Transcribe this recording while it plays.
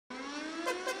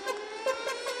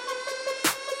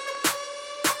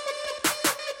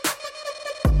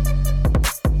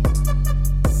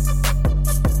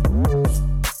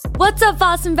What's up,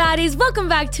 Boston Baddies? Welcome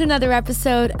back to another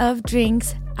episode of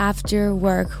Drinks After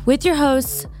Work with your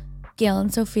hosts, Gail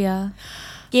and Sophia.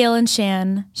 Gail and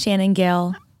Shan and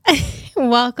Gail.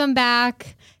 Welcome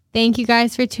back. Thank you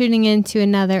guys for tuning in to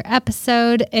another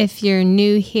episode. If you're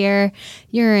new here,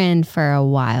 you're in for a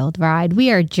wild ride. We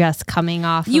are just coming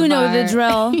off You know the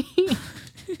drill.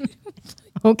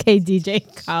 Okay, DJ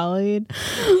Khaled.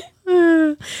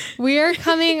 We are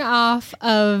coming off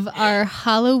of our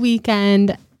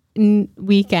Halloween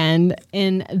weekend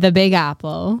in the Big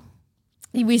Apple.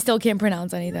 We still can't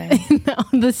pronounce anything. No,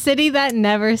 the city that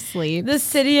never sleeps. The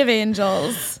City of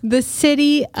Angels. The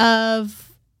city of...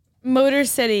 Motor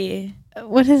City.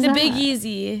 What is the that? Big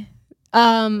Easy.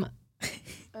 The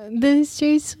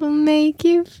streets will make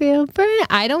you feel brand.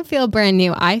 I don't feel brand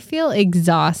new. I feel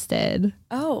exhausted.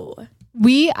 Oh.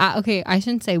 Okay, I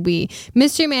shouldn't say we.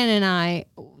 Mystery Man and I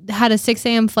had a 6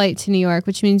 a.m. flight to New York,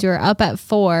 which means we were up at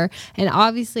 4. And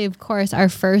obviously, of course, our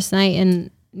first night in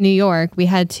New York, we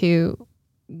had to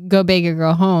go big or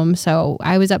go home. So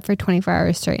I was up for 24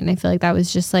 hours straight. And I feel like that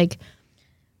was just like...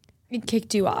 It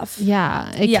kicked you off.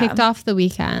 Yeah, it kicked off the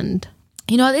weekend.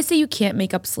 You know how they say you can't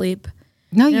make up sleep?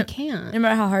 No, you can't. No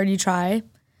matter how hard you try.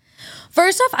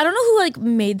 First off, I don't know who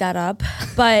made that up,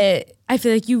 but I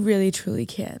feel like you really truly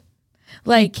can't.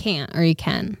 You can't or you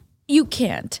can. You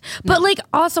can't. No. But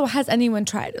also, has anyone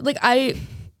tried?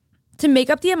 To make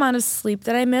up the amount of sleep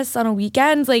that I miss on a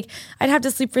weekend, I'd have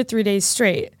to sleep for 3 days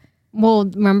straight. Well,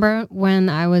 remember when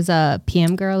I was a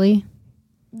PM girly?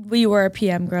 You were a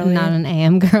PM girly. Not an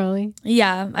AM girly.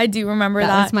 Yeah, I do remember that.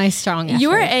 That was my strong efforts.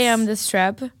 You were AM this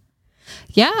trip.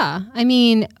 Yeah. I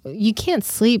mean, you can't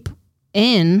sleep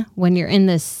in when you're in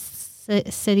this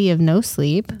city of no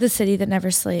sleep. The city that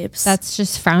never sleeps. That's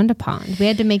just frowned upon. We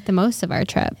had to make the most of our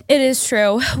trip. It is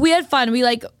true. We had fun.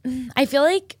 I feel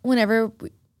like whenever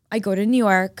I go to New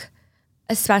York,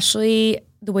 especially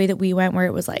the way that we went, where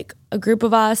it was a group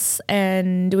of us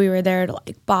and we were there to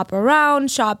bop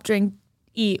around, shop, drink,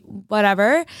 eat,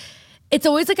 whatever. It's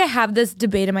always I have this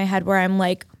debate in my head where I'm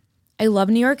I love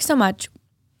New York so much.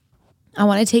 I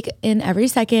want to take in every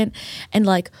second and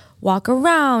walk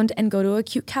around and go to a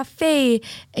cute cafe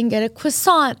and get a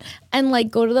croissant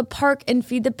and go to the park and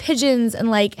feed the pigeons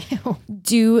and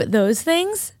do those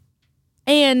things.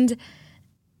 And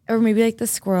or maybe the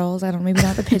squirrels, I don't know, maybe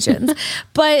not the pigeons.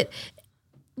 But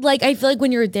I feel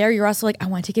when you're there, you're also I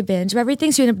want to take advantage of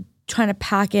everything. So you end up trying to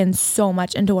pack in so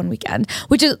much into one weekend,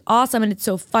 which is awesome and it's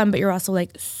so fun, but you're also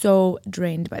so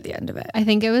drained by the end of it. I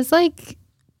think it was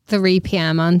 3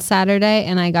 p.m. on Saturday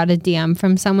and I got a DM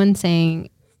from someone saying,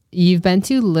 you've been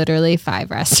to literally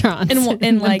 5 restaurants in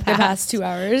the past 2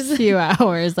 hours. Few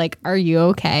hours. Are you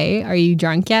okay? Are you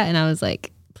drunk yet? And I was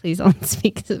please don't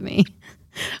speak to me.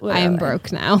 Literally. I am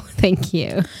broke now. Thank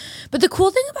you. But the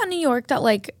cool thing about New York that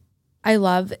I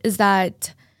love is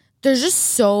that there's just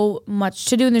so much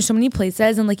to do and there's so many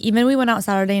places. And even we went out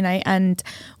Saturday night and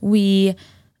we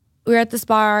were at this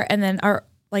bar and then our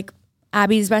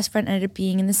Abby's best friend ended up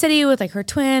being in the city with her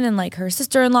twin and her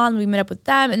sister-in-law, and we met up with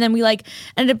them. And then we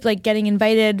ended up getting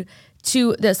invited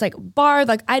to this bar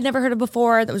I'd never heard of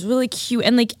before that was really cute.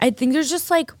 And I think there's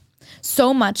just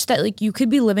so much that you could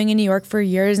be living in New York for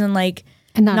years and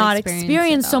not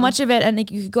experience so much of it. And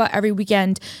you could go out every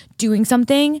weekend doing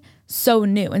something so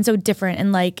new and so different.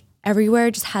 And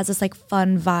everywhere just has this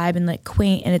fun vibe and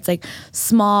quaint, and it's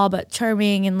small but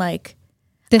charming and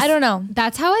I don't know.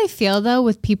 That's how I feel though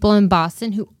with people in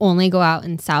Boston who only go out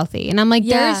in Southie. And I'm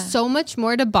there's so much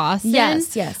more to Boston.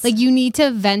 Yes. You need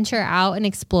to venture out and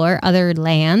explore other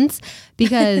lands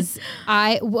because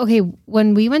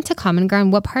when we went to Common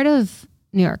Ground, what part of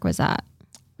New York was that?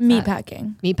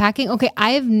 Meatpacking. Meatpacking. Okay.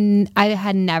 I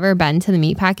had never been to the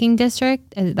meatpacking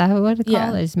district. Is that what it's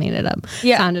called? I just made it up.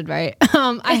 Yeah. Sounded right.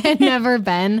 I had never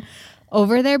been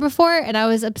over there before and I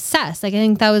was obsessed. I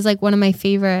think that was one of my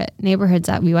favorite neighborhoods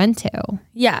that we went to.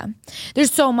 Yeah.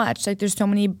 There's so much. There's so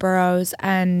many boroughs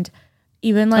and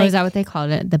even is that what they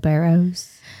called it? The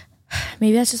boroughs?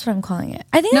 Maybe that's just what I'm calling it.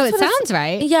 I think it sounds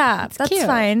right. Yeah, that's cute.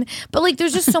 Fine. But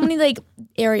there's just so many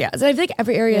areas. And I feel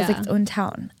every area is its own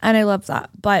town. And I love that.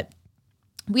 But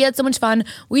we had so much fun.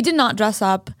 We did not dress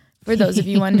up, for those of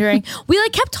you wondering. We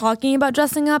kept talking about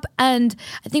dressing up, and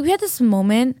I think we had this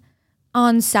moment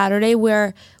on Saturday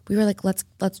where we were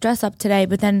let's dress up today,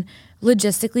 but then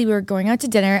logistically we were going out to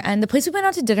dinner, and the place we went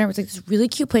out to dinner was this really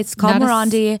cute place. It's called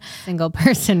Morandi. Single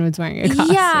person was wearing a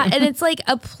costume. Yeah, and it's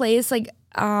a place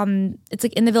it's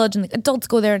in the village and adults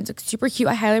go there and it's super cute.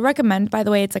 I highly recommend, by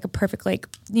the way. It's a perfect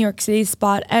New York City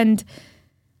spot, and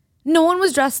No one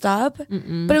was dressed up,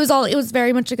 but it was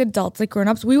very much like adults, like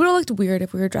grown-ups. We would have looked weird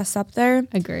if we were dressed up there.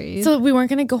 Agreed. So we weren't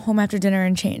going to go home after dinner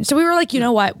and change. So we were like, you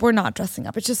know what? We're not dressing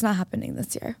up. It's just not happening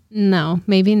this year. No,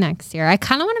 maybe next year. I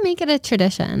kind of want to make it a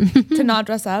tradition. To not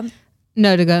dress up?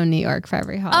 No, to go to New York for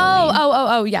every Halloween.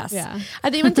 Oh, yes. Yeah. I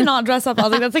think even to not dress up, I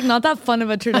was like, that's like not that fun of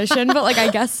a tradition, but like,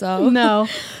 I guess so. No,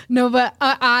 but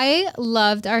I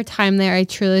loved our time there. I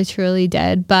truly, truly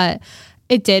did. But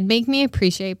it did make me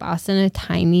appreciate Boston a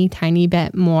tiny, tiny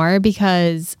bit more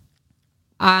because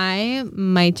I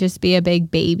might just be a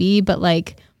big baby, but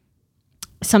like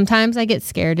sometimes I get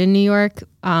scared in New York.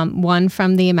 One,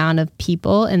 from the amount of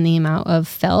people and the amount of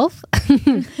filth.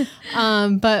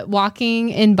 But walking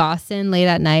in Boston late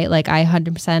at night, like I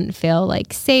 100% feel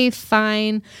like safe,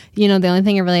 fine. You know, the only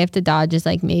thing I really have to dodge is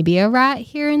like maybe a rat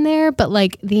here and there. But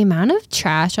like the amount of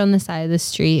trash on the side of the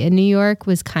street in New York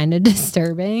was kind of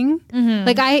disturbing.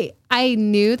 Like I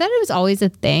knew that it was always a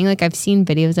thing. Like I've seen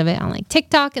videos of it on like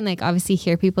TikTok and like obviously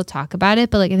hear people talk about it.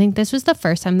 But like I think this was the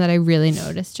first time that I really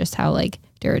noticed just how like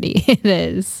dirty it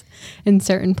is in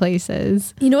certain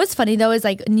places. You know what's funny though is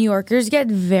like New Yorkers get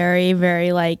very,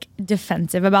 very like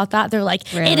defensive about that. They're like,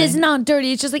 Really? It is not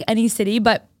dirty. It's just like any city.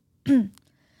 But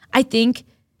I think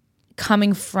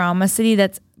coming from a city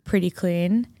that's pretty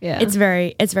clean, Yeah. it's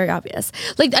very obvious.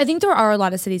 Like I think there are a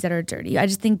lot of cities that are dirty. I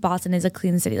just think Boston is a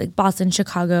clean city. Like Boston,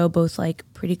 Chicago, both like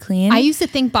pretty clean. I used to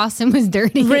think Boston was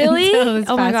dirty. Really? Until this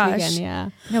Oh my past gosh. weekend, yeah.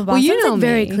 No, Boston's Well, you know like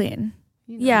very me. clean.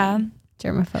 Yeah.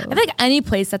 Germaphobe. I think any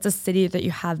place that's a city that you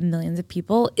have millions of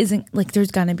people isn't like there's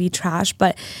gonna be trash,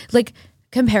 but like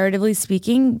comparatively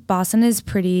speaking, Boston is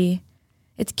pretty.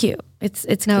 It's cute.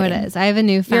 It's No, clean. it is. I have a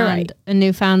right.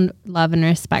 newfound love and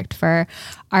respect for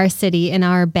our city and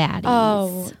our baddies.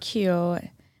 Oh, cute!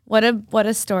 What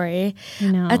a story. I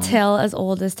know. A tale as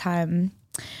old as time.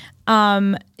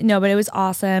 No, but it was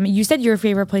awesome. You said your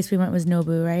favorite place we went was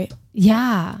Nobu, right?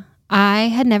 Yeah. I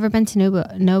had never been to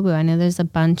Nobu. I know there's a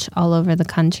bunch all over the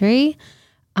country.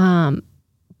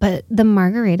 But the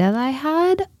margarita that I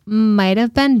had might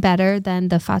have been better than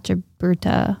the Faccia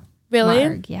Bruta. Really?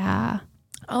 Marg. Yeah.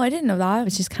 Oh, I didn't know that.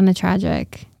 Which is kind of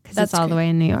tragic because That's it's all the way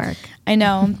in New York. I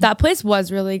know. That place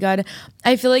was really good.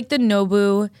 I feel like the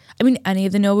Nobu, I mean, any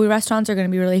of the Nobu restaurants are going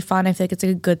to be really fun. I feel like it's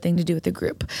like a good thing to do with the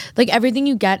group. Like everything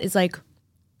you get is like,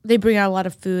 they bring out a lot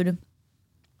of food,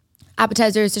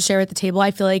 appetizers to share at the table.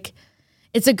 I feel like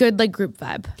it's a good like group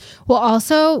vibe. Well,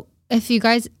 also, if you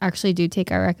guys actually do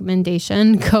take our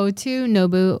recommendation, go to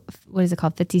Nobu, what is it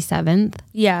called? 57th?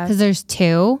 Yeah. Because there's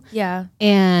two. Yeah.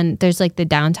 And there's like the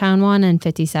downtown one and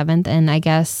 57th. And I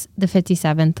guess the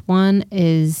 57th one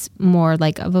is more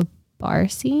like of a bar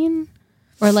scene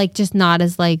or like just not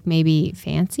as like maybe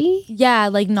fancy. Yeah.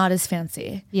 Like not as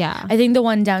fancy. Yeah. I think the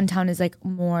one downtown is like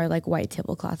more like white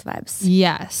tablecloth vibes.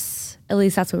 Yes. At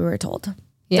least that's what we were told.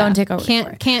 Yeah. Don't take our word for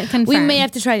it. Can't confirm. We may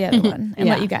have to try the other one and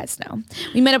Yeah. let you guys know.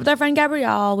 We met up with our friend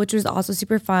Gabrielle, which was also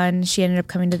super fun. She ended up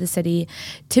coming to the city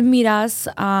to meet us,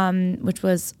 which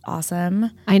was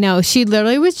awesome. I know. She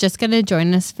literally was just going to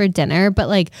join us for dinner. But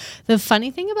like the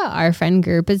funny thing about our friend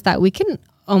group is that we can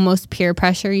almost peer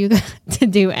pressure you to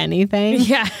do anything.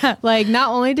 Yeah. Like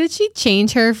not only did she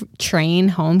change her train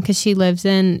home because she lives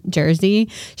in Jersey,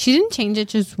 she didn't change it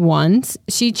just once.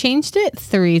 She changed it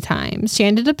 3 times. She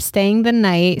ended up staying the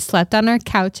night, slept on our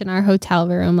couch in our hotel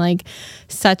room. Like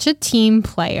such a team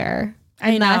player.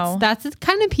 I know. That's the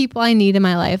kind of people I need in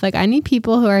my life. Like I need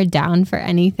people who are down for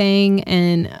anything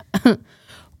and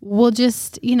will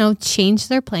just, you know, change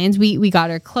their plans. We got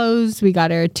her clothes, we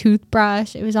got her a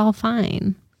toothbrush. It was all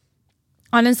fine.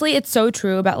 Honestly, it's so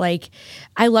true about like,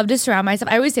 I love to surround myself.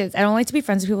 I always say this. I don't like to be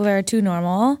friends with people that are too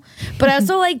normal, but I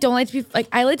also like don't like to be like,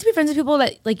 I like to be friends with people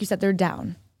that, like you said, they're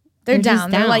down. They're just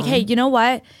down. They're like, down. hey, you know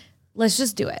what? Let's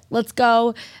just do it. Let's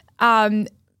go.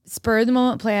 Spur of the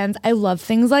moment plans. I love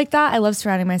things like that. I love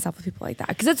surrounding myself with people like that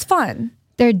because it's fun.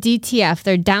 They're DTF.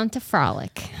 They're down to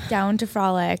frolic. Down to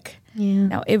frolic. Yeah.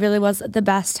 No, it really was the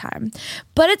best time.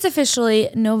 But it's officially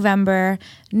November,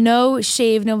 no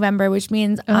shave November, which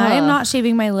means I'm not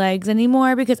shaving my legs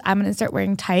anymore because I'm going to start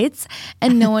wearing tights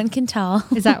and no one can tell.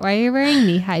 Is that why you're wearing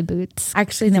knee-high boots?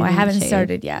 Actually, no, I didn't haven't shave.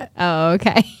 started yet. Oh,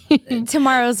 okay.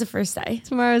 Tomorrow's the first day.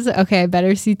 Tomorrow's okay. I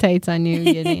better see tights on you,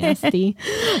 you nasty.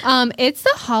 It's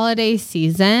the holiday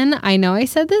season. I know I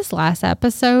said this last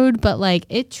episode, but like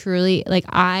it truly, like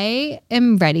I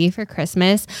am ready for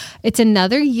Christmas. It's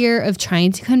another year of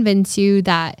trying to convince you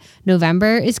that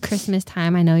November is Christmas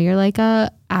time. I know you're like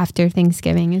a after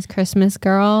Thanksgiving is Christmas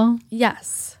girl,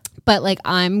 Yes. but like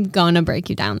I'm gonna break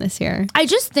you down this year. I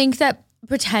just think that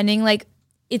pretending like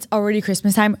it's already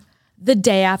Christmas time the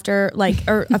day after, like,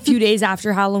 or a few days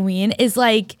after Halloween is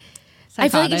like, I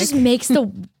feel like it just makes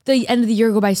the end of the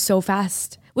year go by so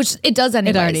fast, which it does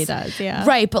anyways. It already does, yeah.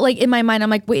 Right, but like in my mind, I'm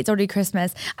like, wait, it's already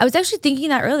Christmas. I was actually thinking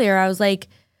that earlier. I was like,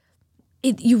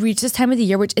 you reach this time of the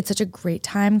year, which it's such a great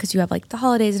time because you have like the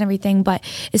holidays and everything. But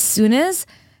as soon as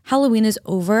Halloween is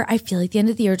over, I feel like the end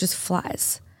of the year just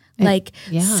flies. Like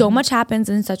so much happens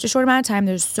in such a short amount of time.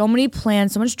 There's so many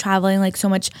plans, so much traveling, like so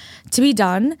much to be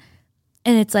done.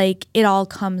 And it's like, it all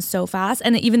comes so fast.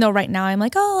 And even though right now I'm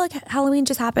like, oh, like Halloween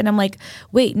just happened. I'm like,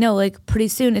 wait, no, like pretty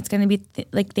soon it's going to be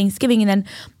like Thanksgiving. And then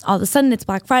all of a sudden it's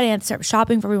Black Friday. I have to start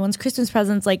shopping for everyone's Christmas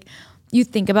presents. Like you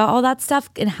think about all that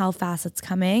stuff and how fast it's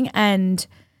coming. And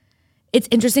it's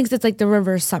interesting because it's like the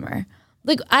reverse summer.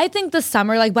 Like I think the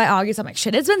summer, like by August, I'm like,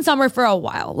 shit, it's been summer for a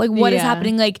while. Like what is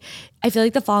happening? Like I feel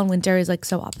like the fall and winter is like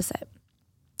so opposite.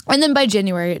 And then by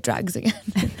January, it drags again.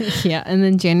 Yeah. And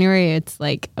then January, it's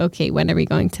like, okay, when are we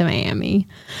going to Miami?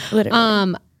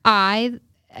 Literally. I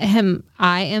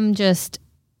am just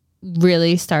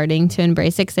really starting to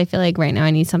embrace it because I feel like right now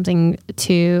I need something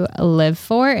to live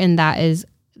for. And that is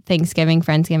Thanksgiving,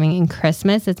 Friendsgiving, and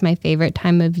Christmas. It's my favorite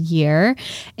time of year.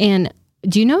 And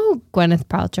do you know Gwyneth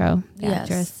Paltrow, the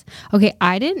actress? Okay.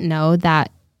 I didn't know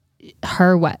that do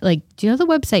you know the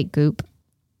website Goop?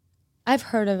 I've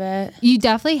heard of it. You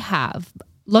definitely have.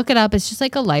 Look it up. It's just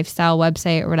like a lifestyle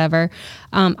website or whatever.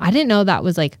 I didn't know that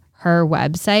was like her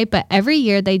website, but every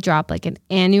year they drop like an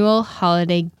annual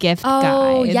holiday gift guide.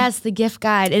 Oh, yes, the gift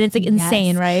guide. And it's like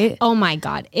insane, right? Oh my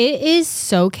God. It is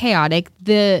so chaotic.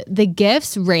 The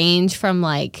gifts range from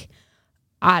like,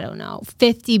 I don't know,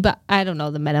 50, but I don't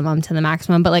know the minimum to the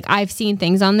maximum, but like I've seen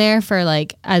things on there for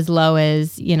like as low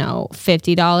as,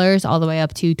 $50 all the way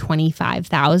up to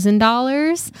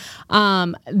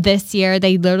 $25,000. This year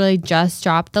they literally just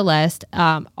dropped the list.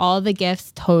 All the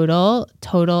gifts total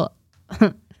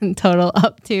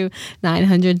up to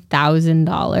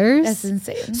 $900,000. That's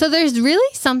insane. So there's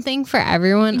really something for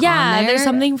everyone. Yeah, on there. there's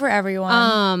something for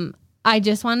everyone. I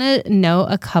just want to note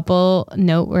a couple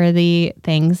noteworthy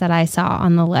things that I saw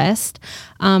on the list.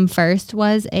 First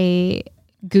was a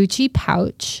Gucci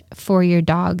pouch for your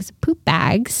dog's poop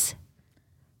bags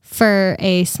for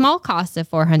a small cost of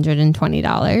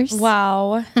 $420.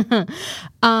 Wow.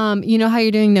 You know how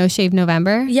you're doing No Shave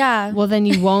November? Yeah. Well, then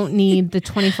you won't need the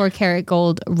 24 karat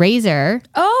gold razor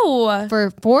Oh.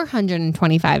 for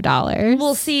 $425.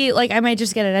 We'll see. Like I might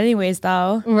just get it anyways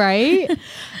though. Right?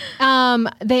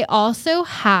 They also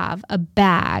have a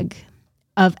bag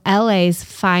of LA's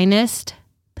finest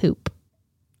poop.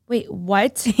 Wait,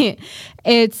 what?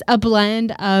 It's a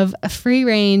blend of free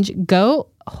range goat,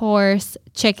 horse,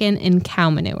 chicken, and cow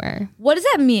manure. What does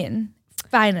that mean?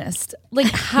 Finest.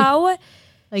 Like how?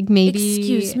 Like maybe,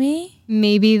 Excuse me?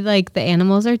 maybe like the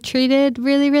animals are treated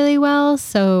really, really well.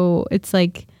 So it's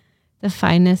like the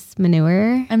finest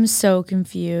manure. I'm so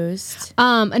confused.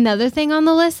 Another thing on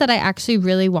the list that I actually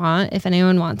really want, if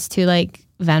anyone wants to like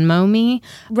Venmo me,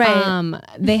 Right.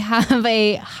 they have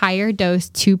a higher dose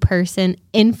 2-person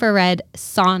infrared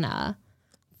sauna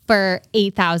for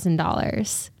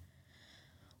 $8,000.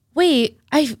 Wait,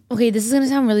 okay, this is gonna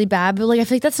sound really bad, but like I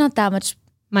feel like that's not that much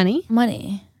Money?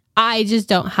 money. I just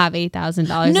don't have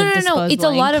 $8,000. No. It's a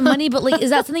lot of money, but like, is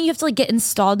that something you have to like get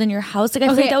installed in your house? Like, I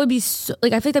feel like that would be so,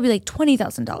 like, I feel like that'd be like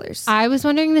 $20,000 I was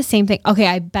wondering the same thing. Okay,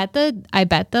 I bet the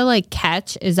like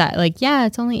catch is that like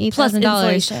it's only $8,000,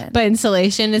 installation. but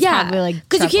installation is probably like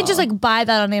because you can't just triple. like buy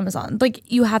that on Amazon. Like,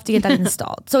 you have to get that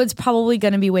installed, so it's probably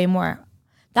gonna be way more.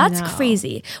 That's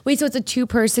crazy. Wait, so it's a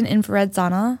 2-person infrared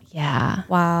sauna? Yeah,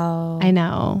 Wow. I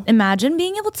know. Imagine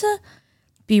being able to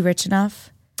be rich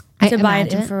enough to buy an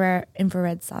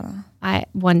infrared sauna.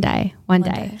 One day.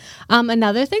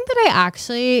 Another thing that I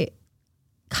actually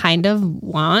kind of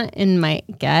want and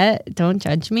might get, don't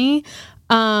judge me,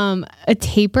 a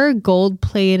taper gold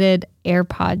plated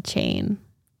AirPod chain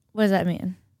What does that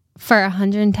mean? for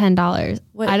 $110.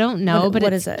 I don't know, but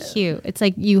what it's is it? cute. It's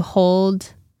like you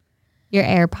hold your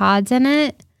AirPods in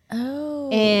it Oh.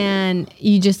 and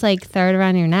you just like throw it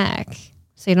around your neck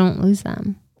so you don't lose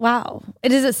them. Wow.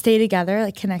 Does it stay together,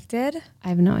 like connected? I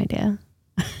have no idea.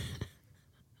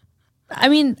 I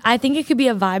mean, I think it could be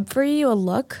a vibe for you, a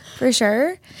look for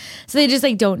sure. So they just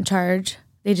like don't charge.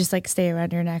 They just like stay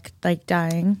around your neck, like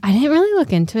dying. I didn't really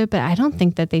look into it, but I don't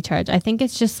think that they charge. I think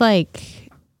it's just like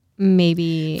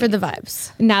maybe For the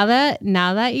vibes. now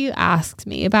that you asked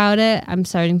me about it, I'm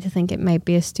starting to think it might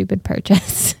be a stupid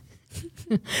purchase.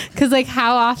 Because like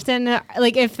how often,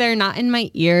 like if they're not in my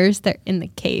ears, they're in the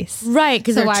case. Right,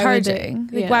 because So they're why would they- charging.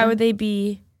 yeah. Like, why would they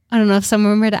be? I don't know if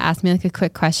someone were to ask me like a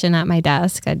quick question at my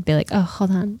desk, I'd be like, oh,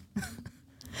 hold on.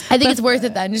 I think it's worth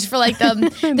it then, just for like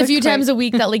the few times a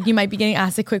week that like you might be getting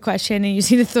asked a quick question and you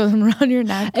just need to throw them around your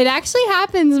neck. It actually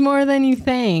happens more than you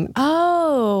think.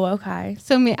 Oh, okay.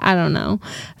 So I don't know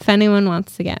if anyone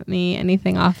wants to get me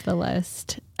anything off the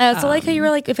list. I also like how you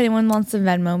were like, if anyone wants to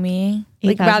Venmo me,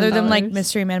 like rather than like $8,000.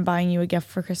 Mystery Man buying you a gift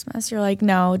for Christmas, you're like,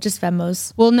 no, just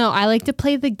Venmos. Well, no, I like to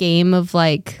play the game of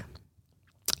like,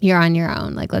 you're on your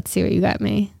own. Like, let's see what you got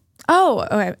me. Oh,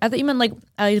 okay. I thought you meant like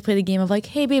I like to play the game of like,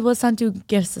 hey babe, let's not do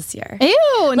gifts this year.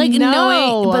 Ew, Like no.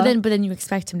 knowing, but then you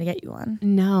expect him to get you one.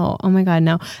 No. Oh my God,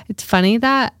 no. It's funny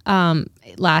that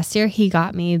last year he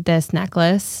got me this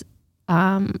necklace,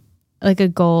 like a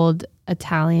gold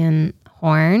Italian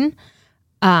horn,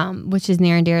 which is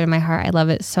near and dear to my heart. I love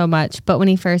it so much. But when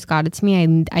he first got it to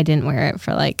me, I didn't wear it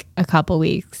for like a couple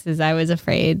weeks as I was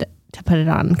afraid to put it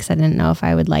on because I didn't know if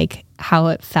I would like how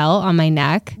it felt on my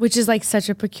neck. Which is like such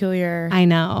a peculiar. I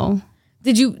know.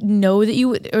 Did you know that you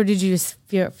would, or did you just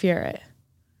fear it?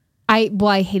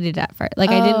 I hated it at first.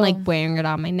 Like I didn't like wearing it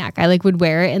on my neck. I like would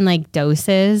wear it in like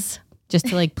doses just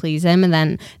to like please him. And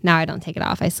then now I don't take it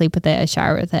off. I sleep with it, I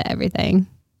shower with it, everything.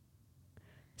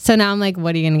 So now I'm like,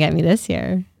 what are you going to get me this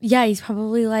year? Yeah, he's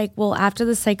probably like, well, after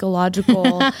the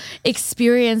psychological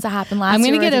experience that happened last I'm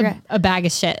year. going to get a bag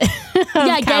of shit.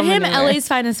 Yeah, get him manure. LA's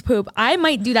finest poop. I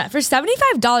might do that. For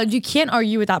 $75, you can't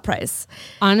argue with that price.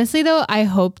 Honestly, though, I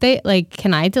hope they like,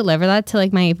 can I deliver that to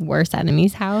like my worst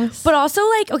enemy's house? But also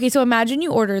like, okay, so imagine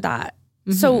you order that.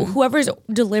 So whoever's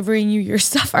delivering you your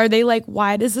stuff, are they like,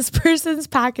 why does this person's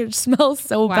package smell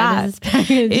so bad? does this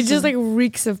package It just like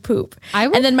reeks of poop.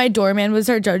 And then my doorman would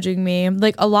start judging me.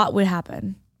 Like a lot would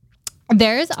happen.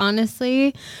 There's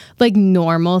honestly like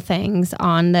normal things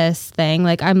on this thing.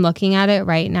 Like I'm looking at it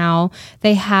right now.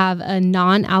 They have a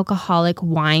non-alcoholic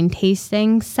wine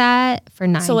tasting set for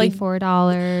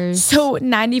 $94. So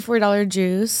 $94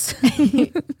 juice.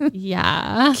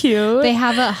 Yeah. Cute. They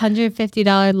have a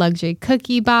 $150 luxury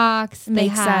cookie box.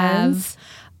 Makes sense.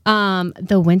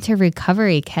 The winter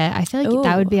recovery kit. I feel like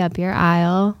that would be up your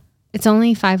aisle. It's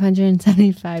only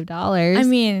 $575. I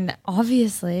mean,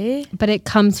 obviously. But it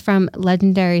comes from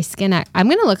Legendary Skin. I'm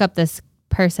going to look up this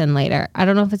person later. I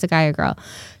don't know if it's a guy or girl.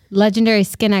 Legendary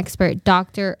skin expert,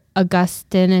 Dr.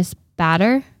 Augustinus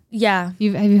Bader. Yeah. Have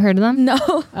you heard of them? No.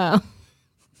 Oh.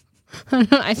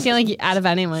 I feel like out of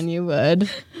anyone you would.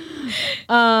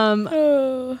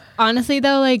 Honestly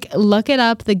though, like look it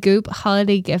up, the Goop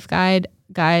holiday gift guide.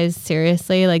 Guys,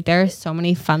 seriously, like there are so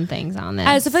many fun things on this.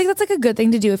 I also feel like that's like a good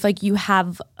thing to do if like you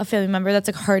have a family member that's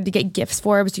like hard to get gifts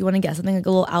for, but you want to get something like a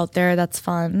little out there that's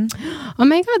fun. Oh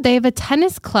my God, they have a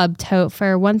tennis club tote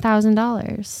for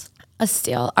 $1,000. A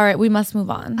steal. All right, we must move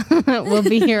on. We'll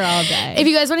be here all day. If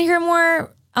you guys want to hear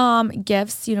more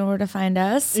gifts, you know where to find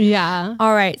us. Yeah.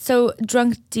 All right, so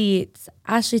drunk deets,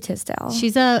 Ashley Tisdale.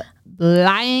 She's a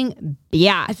lying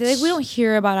biatch. I feel like we don't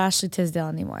hear about Ashley Tisdale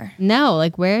anymore. No,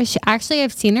 like where is she? Actually,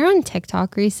 I've seen her on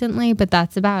TikTok recently, but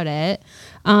that's about it.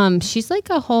 She's like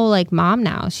a whole like mom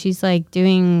now. She's like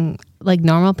doing like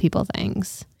normal people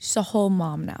things. She's a whole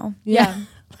mom now. Yeah.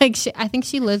 Like I think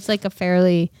she lives like a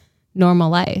fairly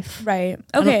normal life. Right.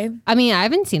 Okay. I mean, I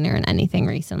haven't seen her in anything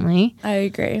recently. I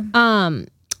agree.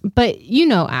 But you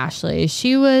know Ashley.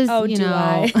 She was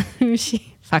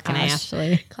she fucking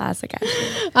Ashley. Classic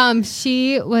Ashley.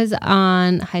 She was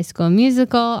on High School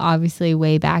Musical, obviously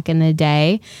way back in the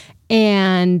day.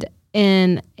 And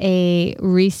in a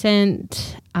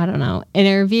recent,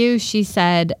 interview, she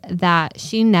said that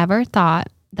she never thought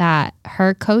that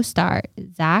her co-star,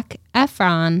 Zac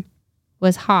Efron,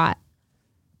 was hot.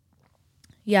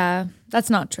 Yeah, that's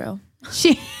not true.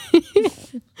 She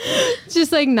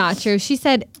just like not true. She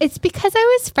said, it's because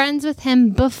I was friends with him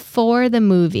before the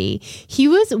movie. He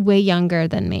was way younger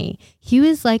than me. He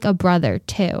was like a brother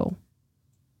too.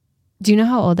 Do you know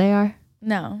how old they are?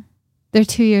 No. They're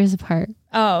 2 years apart.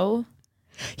 Oh.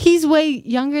 He's way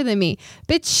younger than me.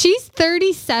 Bitch, she's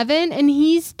 37 and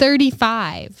he's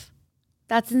 35.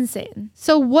 That's insane.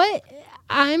 So what?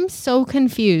 I'm so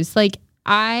confused. Like,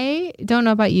 I don't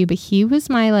know about you, but he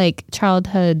was my like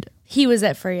childhood. He was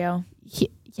it for you.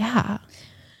 Yeah.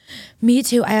 Me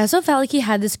too. I also felt like he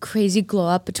had this crazy glow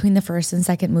up between the first and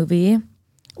second movie.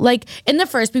 Like in the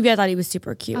first movie, I thought he was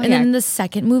super cute. And then in the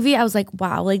second movie, I was like,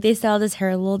 wow, like they styled his hair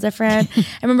a little different. I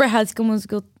remember High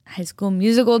School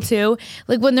Musical too.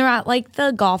 Like when they're at like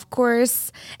the golf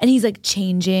course and he's like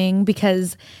changing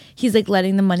because he's like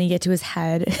letting the money get to his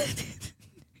head.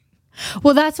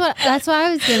 Well, that's what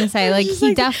I was gonna say. Like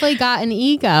he definitely got an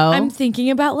ego. I'm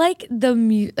thinking about like the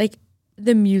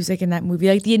the music in that movie,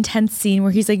 like the intense scene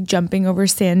where he's like jumping over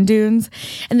sand dunes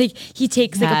and like he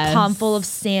takes like a palm full of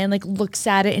sand, like looks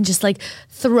at it and just like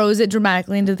throws it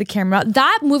dramatically into the camera.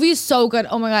 That movie is so good.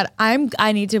 Oh my God.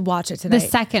 I need to watch it tonight. The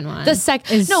second one is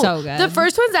so good. The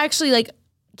first one's actually like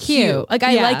cute. Like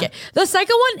I like it. The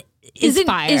second one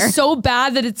is so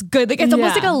bad that it's good. Like it's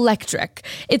almost like electric.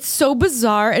 It's so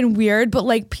bizarre and weird, but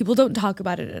like people don't talk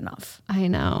about it enough. I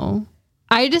know.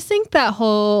 I just think that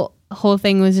whole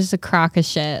thing was just a crock of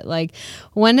shit. Like,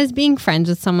 when has being friends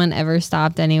with someone ever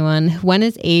stopped anyone? When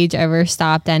has age ever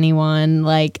stopped anyone?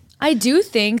 Like, I do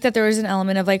think that there was an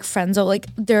element of like friendzone. Like,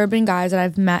 there have been guys that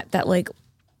I've met that like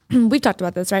we've talked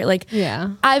about this, right? Like,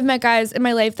 I've met guys in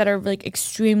my life that are like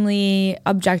extremely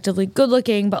objectively good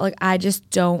looking, but like I just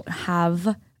don't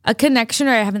have a connection,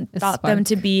 or I haven't thought them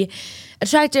to be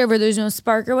attractive, or there's no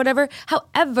spark or whatever.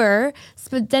 However,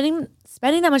 spending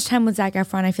that much time with Zac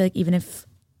Efron, I feel like even if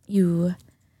you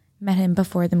met him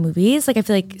before the movies, like I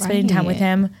feel like spending time with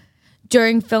him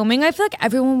during filming, I feel like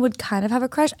everyone would kind of have a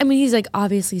crush. I mean, he's like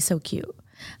obviously so cute.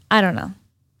 I don't know.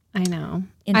 I know.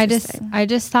 I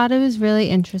just thought it was really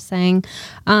interesting.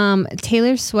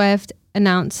 Taylor Swift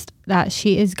announced that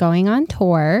she is going on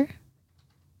tour.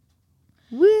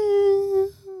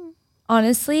 Woo!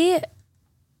 Honestly,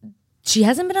 she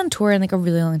hasn't been on tour in like a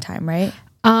really long time, right?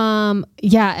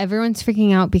 Yeah, everyone's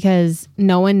freaking out because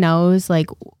no one knows like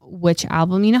which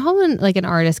album. You know how when like an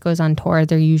artist goes on tour,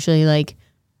 they're usually like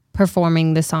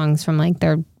performing the songs from like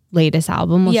their latest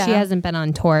album. Well, she hasn't been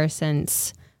on tour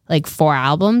since like 4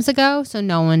 albums ago, so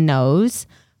no one knows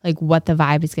like what the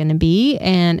vibe is going to be.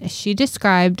 And she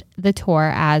described the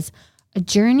tour as a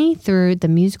journey through the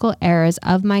musical eras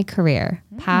of my career,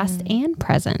 past and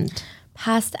present.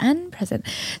 Past and present.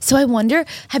 So I wonder,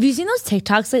 have you seen those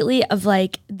TikToks lately of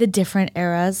like the different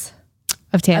eras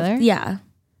of Taylor? Yeah.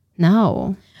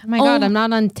 No. Oh my God, I'm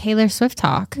not on Taylor Swift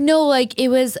talk. No, like it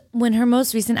was when her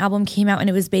most recent album came out, and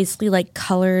it was basically like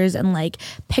colors and like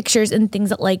pictures and things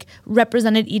that like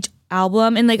represented each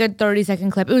album in like a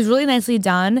 30-second clip. It was really nicely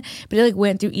done, but it like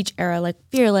went through each era, like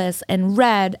Fearless and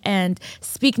Red and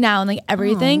Speak Now and like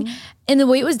everything. And the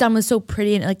way it was done was so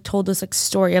pretty, and it like told this like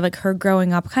story of like her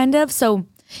growing up kind of. So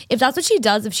if that's what she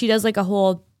does, if she does like a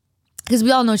whole, because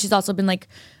we all know she's also been like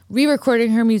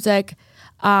re-recording her music.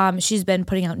 She's been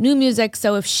putting out new music.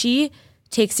 So if she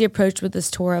takes the approach with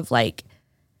this tour of like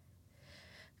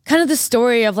kind of the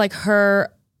story of like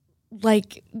her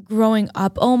like growing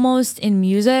up almost in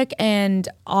music, and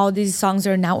all these songs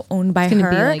are now owned by her. It's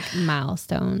gonna be like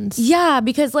milestones. Yeah,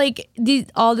 because like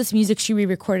all this music she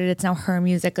re-recorded, it's now her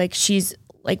music. Like she's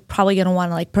like probably gonna want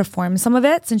to like perform some of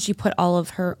it since she put all of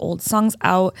her old songs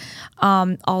out.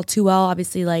 All Too Well,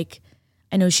 obviously, like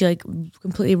I know she like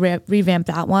completely revamped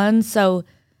that one. So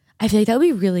I feel like that would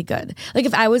be really good. Like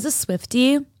if I was a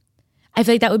Swiftie, I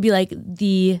feel like that would be like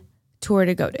the tour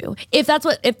to go to. If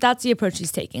that's the approach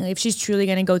she's taking. Like if she's truly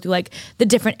going to go through like the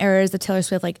different eras that Taylor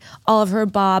Swift, like all of her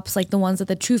bops, like the ones that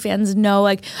the true fans know,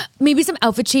 like maybe some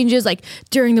outfit changes like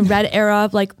during the Red era,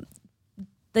 like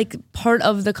part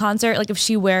of the concert. Like if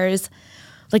she wears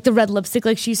like the red lipstick,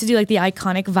 like she used to do, like the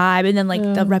iconic vibe, and then like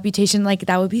the Reputation, like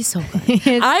that would be so good.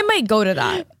 I might go to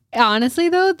that. Honestly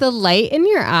though, the light in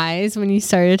your eyes when you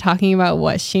started talking about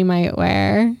what she might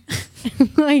wear,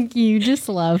 like you just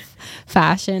love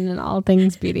fashion and all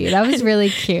things beauty. That was really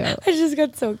cute. I just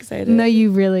got so excited. No,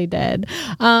 you really did.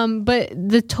 But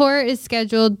the tour is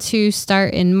scheduled to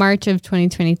start in March of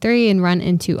 2023 and run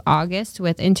into August,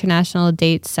 with international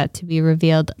dates set to be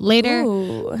revealed later.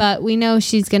 Ooh. But we know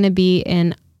she's going to be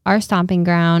in our stomping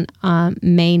ground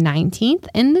May 19th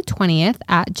and the 20th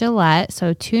at Gillette.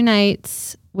 So 2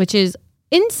 nights, which is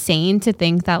insane to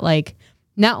think that like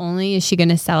not only is she going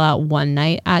to sell out 1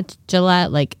 night at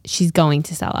Gillette, like she's going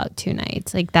to sell out 2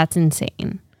 nights. Like that's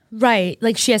insane. Right.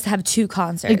 Like she has to have 2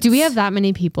 concerts. Like do we have that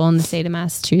many people in the state of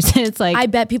Massachusetts? Like I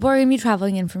bet people are going to be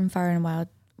traveling in from far and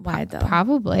wide though.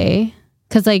 Probably.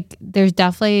 Because like there's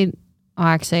definitely,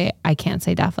 actually I can't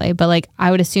say definitely, but like I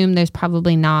would assume there's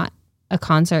probably not a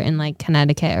concert in like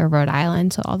Connecticut or Rhode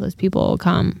Island, so all those people will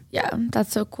come. Yeah,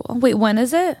 that's so cool. Wait, when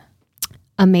is it?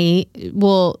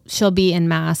 She'll be in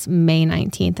Mass May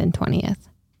 19th and 20th.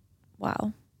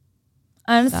 Wow.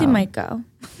 I honestly might go.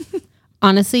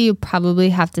 Honestly, you probably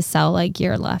have to sell like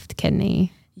your left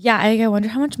kidney. Yeah, I wonder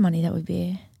how much money that would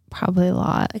be. Probably a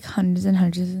lot. Like hundreds and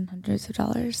hundreds and hundreds of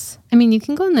dollars. I mean, you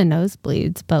can go in the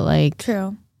nosebleeds, but like...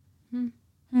 True.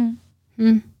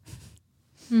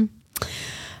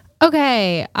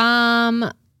 Okay.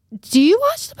 Do you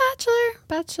watch The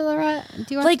Bachelorette?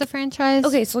 Do you watch like the franchise?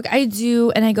 Okay, so like I do,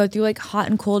 and I go through like hot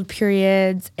and cold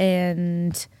periods,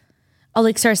 and I'll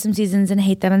like start some seasons and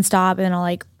hate them and stop, and then I'll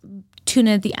like tune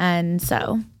in at the end.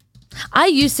 So I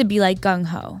used to be like gung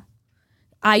ho.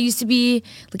 I used to be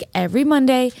like every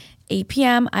Monday, 8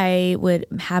 p.m. I would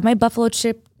have my buffalo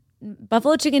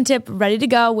chicken tip ready to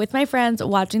go with my friends,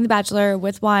 watching The Bachelor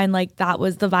with wine. Like that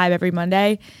was the vibe every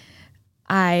Monday.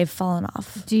 I've fallen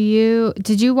off.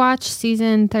 Did you watch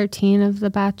season 13 of The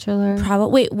Bachelor?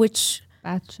 Probably. Wait, which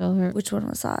Bachelor? Which one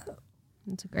was that?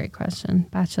 That's a great question.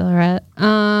 Bachelorette.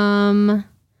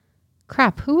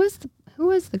 Crap. Who was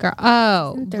the girl?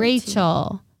 Oh,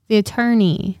 Rachel, the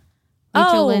attorney.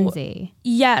 Rachel Lindsay.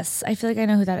 Yes, I feel like I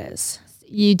know who that is.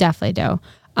 You definitely do.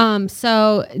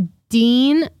 So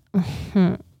Dean,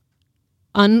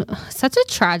 such a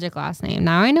tragic last name.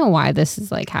 Now I know why this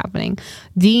is like happening.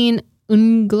 Dean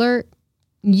Unglert,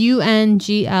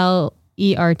 Unglert.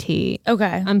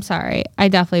 Okay. I'm sorry. I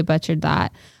definitely butchered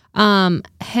that. Him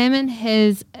and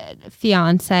his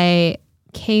fiance,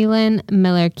 Kaylin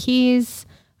Miller Keys,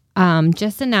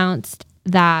 just announced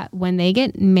that when they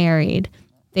get married,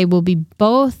 they will be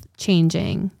both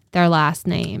changing their last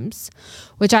names,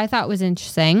 which I thought was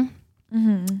interesting.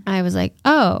 Mm-hmm. I was like,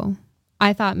 oh,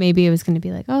 I thought maybe it was going to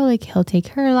be like, oh, like he'll take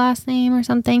her last name or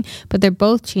something, but they're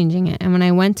both changing it. And when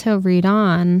I went to read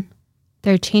on,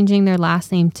 they're changing their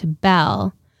last name to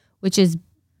Bell, which is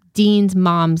Dean's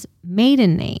mom's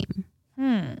maiden name,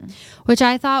 which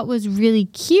I thought was really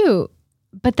cute.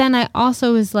 But then I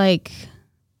also was like,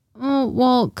 oh,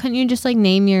 well, couldn't you just like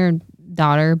name your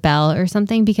daughter Belle or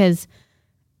something? Because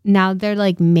now they're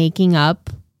like making up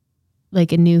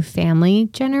like a new family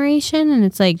generation. And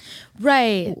it's like,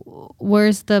 right.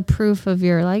 Where's the proof of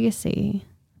your legacy?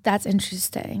 That's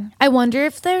interesting. I wonder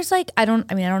if there's like, I don't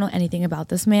know anything about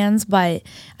this man's, but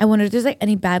I wonder if there's like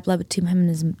any bad blood between him and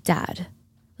his dad.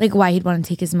 Like why he'd want to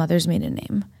take his mother's maiden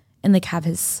name and like have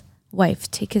his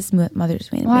wife take his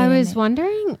mother's maiden name. Well, I was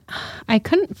wondering, I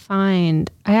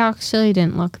actually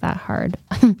didn't look that hard.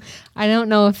 I don't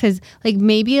know if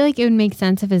maybe like it would make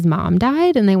sense if his mom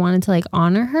died and they wanted to like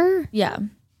honor her. Yeah.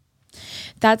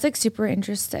 That's like super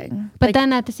interesting. But like,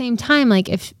 then at the same time, like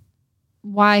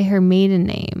why her maiden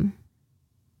name?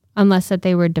 Unless that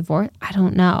they were divorced. I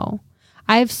don't know.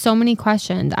 I have so many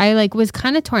questions. I like was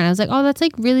kind of torn. I was like, oh, that's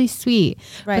like really sweet.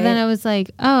 Right. But then I was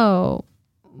like, oh,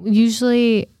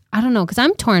 usually, I don't know. Cause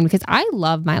I'm torn because I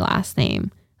love my last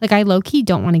name. Like I low key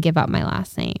don't want to give up my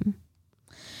last name.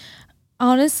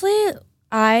 Honestly,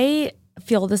 I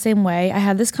feel the same way. I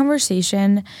had this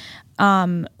conversation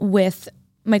with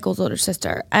Michael's older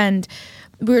sister and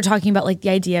we were talking about like the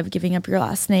idea of giving up your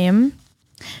last name.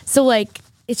 So like,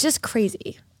 it's just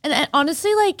crazy. And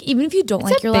honestly, like, even if you don't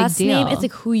like your last name, it's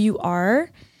like who you are.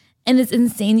 And it's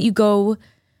insane that you go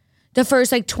the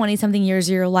first like 20 something years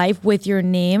of your life with your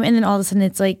name. And then all of a sudden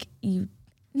it's like you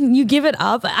give it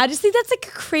up. I just think that's like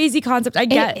a crazy concept. I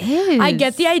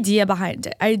get the idea behind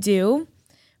it. I do.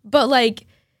 But like,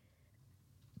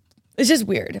 it's just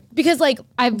weird because like,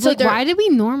 why did we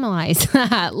normalize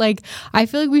that? Like, I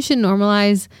feel like we should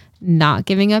normalize not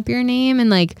giving up your name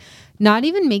and like not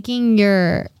even making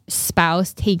your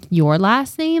spouse take your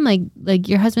last name. Like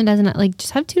your husband doesn't like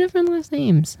just have two different last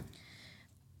names.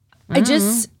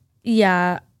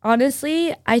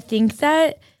 Honestly, I think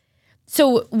that.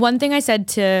 So one thing I said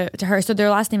to her, so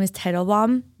their last name is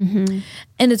Teitelbaum,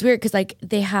 and it's weird because like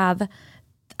they have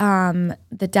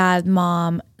the dad,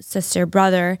 mom, sister,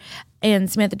 brother, and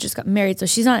Samantha just got married, so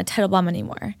she's not a Teitelbaum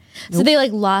anymore. Nope. So they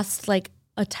like lost like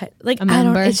a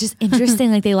member. It's just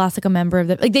interesting. Like they lost like a member of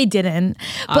the like they didn't,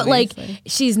 but obviously. Like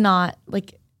she's not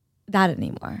like that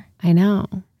anymore. I know.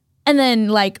 And then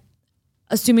like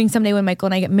assuming someday when Michael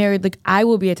and I get married, like I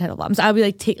will be a Teitelbaum, so I'll be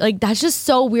like that's just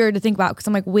so weird to think about because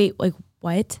I'm like wait like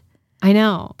what? I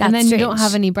know. That's and then strange. You don't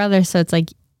have any brothers, so it's like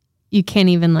you can't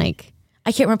even like.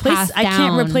 I can't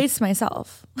replace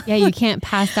myself. Yeah, you can't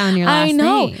pass down your last name. I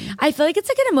know. Name. I feel like it's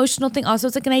like an emotional thing. Also,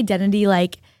 it's like an identity.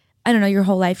 Like, I don't know, your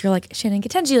whole life, you're like Shannon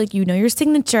Katenji. Like, you know your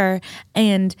signature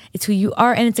and it's who you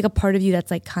are. And it's like a part of you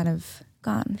that's like kind of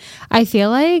gone. I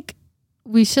feel like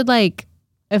we should like,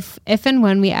 if and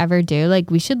when we ever do,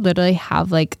 like we should literally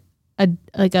have like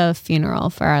a funeral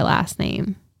for our last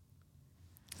name.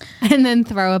 And then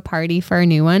throw a party for a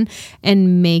new one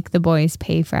and make the boys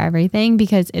pay for everything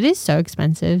because it is so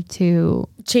expensive to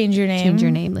change your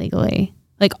name legally.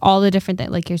 Like all the different things,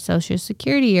 like your social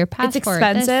security, your passport. It's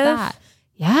expensive. This, that.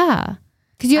 Yeah.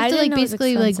 Because you have to like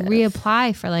basically like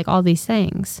reapply for like all these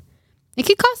things. It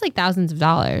could cost like thousands of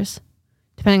dollars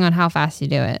depending on how fast you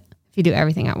do it. If you do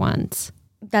everything at once.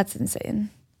 That's insane.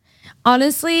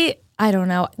 Honestly, I don't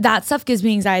know. That stuff gives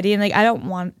me anxiety and like I don't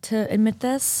want to admit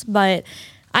this, but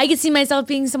I could see myself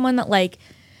being someone that like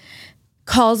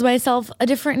calls myself a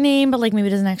different name, but like maybe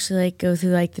doesn't actually like go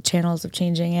through like the channels of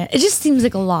changing it. It just seems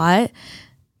like a lot.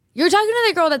 You're talking to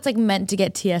the girl that's like meant to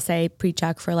get TSA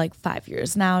pre-check for like 5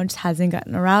 years now and just hasn't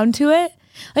gotten around to it.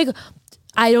 Like,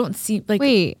 I don't see like.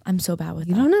 Wait, I'm so bad with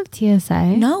you that. don't have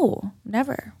TSA? No,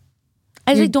 never.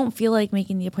 I just like, don't feel like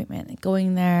making the appointment, like,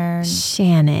 going there.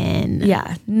 Shannon.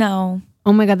 Yeah, no.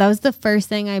 Oh my God, that was the first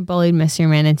thing I bullied Mr.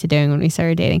 Man into doing when we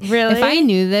started dating. Really? If I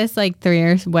knew this like 3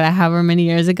 years, however many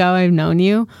years ago I've known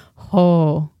you,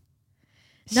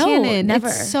 no, Shannon, never.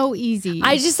 It's so easy.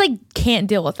 I just like can't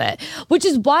deal with it, which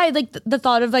is why like the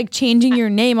thought of like changing your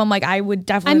name, I'm like, I would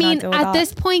definitely. I mean, not deal with at that.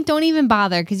 this point, don't even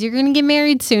bother because you're gonna get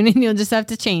married soon and you'll just have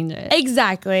to change it.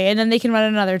 Exactly, and then they can run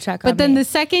another check. But then the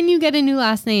second you get a new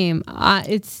last name,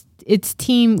 it's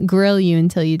team grill you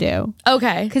until you do.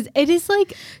 okay, Because it is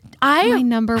like my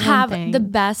number one have thing. the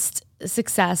best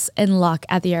success and luck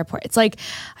at the airport. It's like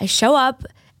I show up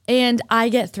and I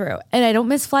get through, and I don't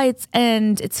miss flights,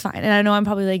 and it's fine. And I know I'm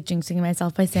probably like jinxing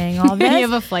myself by saying all this. You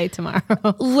have a flight tomorrow.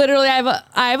 Literally,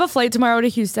 I have a flight tomorrow to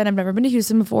Houston. I've never been to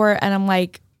Houston before, and I'm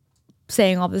like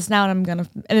saying all this now, and and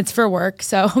it's for work,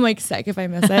 so I'm like sick if I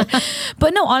miss it.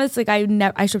 But no, honestly, like,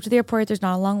 I show up to the airport. There's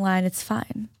not a long line. It's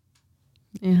fine.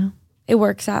 Yeah. It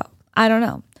works out. I don't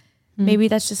know. Maybe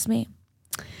that's just me.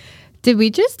 Did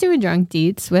we just do a drunk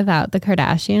deets without the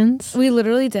Kardashians? We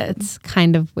literally did. It's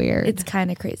kind of weird. It's kind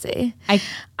of crazy.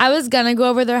 I was gonna go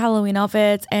over their Halloween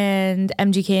outfits and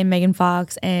MGK and Megan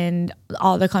Fox and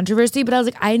all the controversy, but I was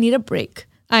like, I need a break.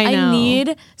 I know. I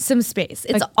need some space.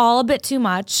 It's all a bit too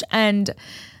much, and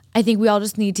I think we all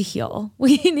just need to heal.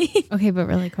 We need. Okay, but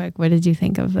really quick, what did you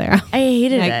think of their? I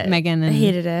hated it. Megan and I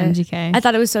hated it. MGK. I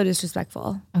thought it was so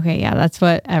disrespectful. Okay, yeah, that's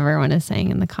what everyone is saying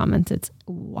in the comments. It's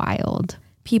wild.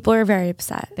 People are very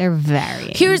upset. They're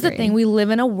very Here's the angry. thing. We live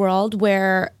in a world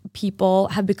where people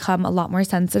have become a lot more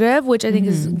sensitive, which I think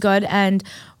is good. And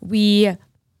we,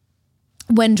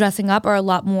 when dressing up, are a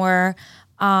lot more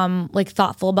like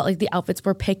thoughtful about like the outfits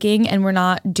we're picking, and we're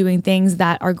not doing things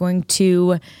that are going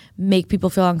to make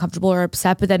people feel uncomfortable or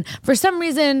upset. But then for some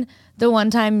reason, the one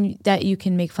time that you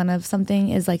can make fun of something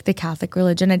is like the Catholic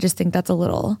religion. I just think that's a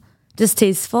little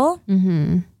distasteful.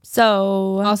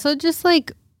 So Also, just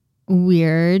like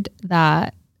weird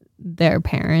that their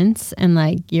parents and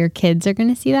like your kids are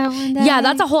gonna see that one day. yeah,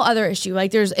 that's a whole other issue.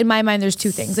 Like there's, in my mind, there's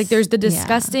two things. Like there's the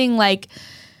disgusting, like,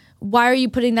 why are you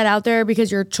putting that out there? Because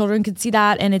your children could see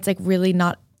that and it's like really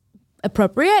not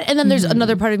appropriate. And then there's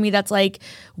another part of me that's like,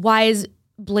 why is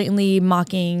blatantly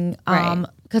mocking Right.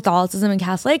 Catholicism and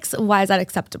Catholics, why is that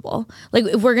acceptable? Like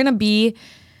if we're gonna be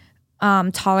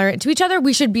tolerant to each other,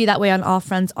 we should be that way on all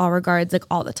fronts, all regards, like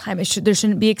all the time. There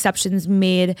shouldn't be exceptions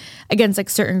made against like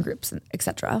certain groups,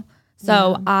 etc.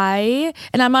 So I'm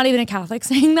not even a Catholic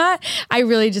saying that. I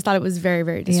really just thought it was very,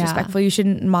 very disrespectful. You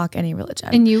shouldn't mock any religion.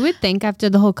 And you would think after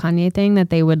the whole Kanye thing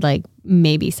that they would like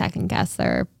maybe second guess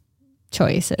their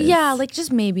choices. yeah, like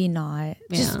just maybe not.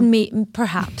 Just Yeah.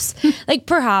 perhaps. Like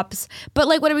perhaps. But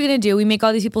like what are we gonna do? We make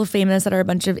all these people famous that are a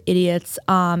bunch of idiots,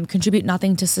 contribute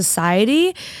nothing to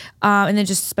society, and then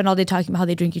just spend all day talking about how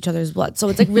they drink each other's blood. So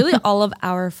it's like really all of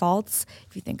our faults,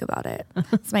 if you think about it.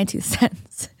 It's my 2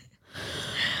 cents.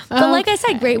 But like I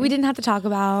said, great. We didn't have to talk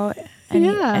about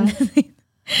anything.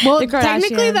 Well, The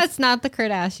technically Kardashians. that's not the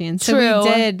Kardashians. So True.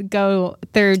 we did go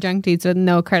through drunk deets with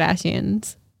no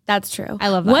Kardashians. That's true. I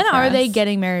love that When for are they us.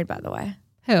 getting married, by the way?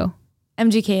 Who?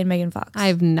 MGK and Megan Fox. I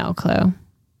have no clue.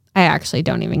 I actually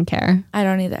don't even care. I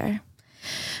don't either.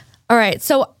 All right.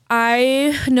 So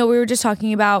I know we were just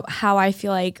talking about how I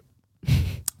feel like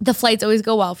the flights always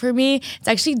go well for me. It's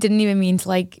actually didn't even mean to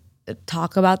like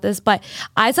talk about this, but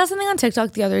I saw something on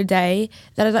TikTok the other day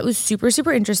that I thought was super,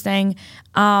 super interesting.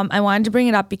 I wanted to bring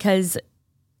it up because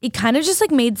it kind of just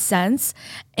like made sense.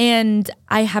 And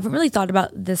I haven't really thought about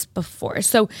this before.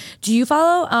 So do you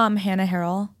follow Hannah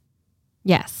Harrell?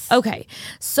 Yes. Okay.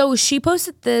 So she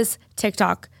posted this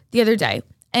TikTok the other day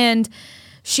and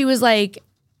she was like,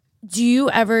 do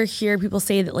you ever hear people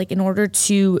say that like in order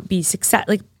to be success,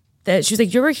 like that she was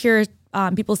like, you ever hear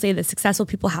people say that successful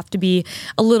people have to be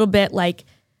a little bit like,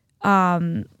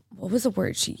 what was the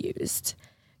word she used?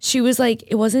 She was like,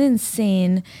 it wasn't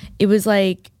insane. It was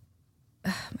like,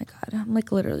 oh my God, I'm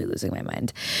like literally losing my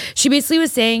mind. She basically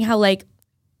was saying how like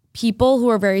people who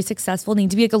are very successful need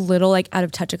to be like a little like out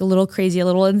of touch, like a little crazy, a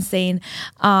little insane.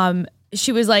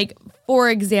 She was like, for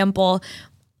example,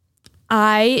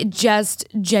 I just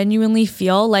genuinely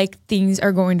feel like things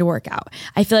are going to work out.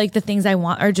 I feel like the things I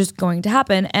want are just going to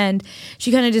happen. And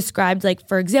she kind of described like,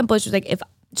 for example, she was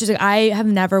like, I have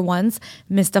never once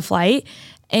missed a flight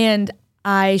and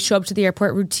I show up to the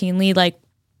airport routinely like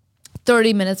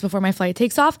 30 minutes before my flight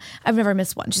takes off. I've never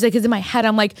missed one. She's like, because in my head,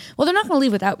 I'm like, well, they're not going to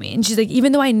leave without me. And she's like,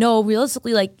 even though I know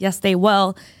realistically, like, yes, they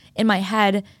will, in my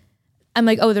head, I'm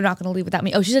like, oh, they're not going to leave without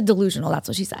me. Oh, she said delusional. That's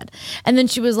what she said. And then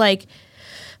she was like,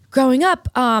 growing up,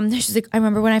 she's like, I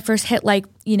remember when I first hit like,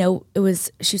 she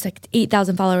was like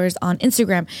 8,000 followers on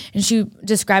Instagram. And she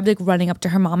described like running up to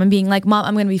her mom and being like, Mom,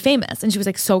 I'm going to be famous. And she was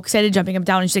like so excited, jumping up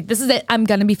down. And she's like, this is it. I'm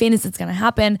going to be famous. It's going to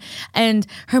happen. And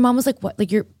her mom was like, what?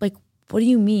 Like, you're like, what do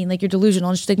you mean? Like, you're delusional.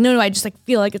 And she's like, no, I just like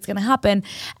feel like it's going to happen.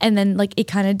 And then like it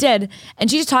kind of did.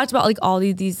 And she just talked about like all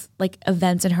these like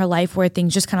events in her life where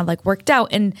things just kind of like worked out.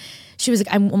 And she was like,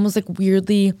 I'm almost like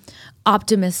weirdly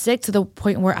optimistic to the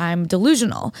point where I'm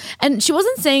delusional. And she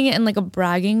wasn't saying it in like a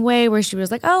bragging way where she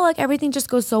was like, oh, like everything just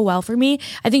goes so well for me.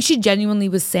 I think she genuinely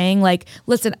was saying like,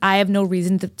 listen, I have no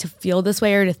reason to feel this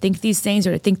way or to think these things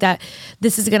or to think that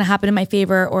this is going to happen in my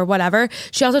favor or whatever.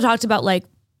 She also talked about like,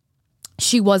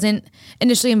 she wasn't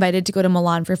initially invited to go to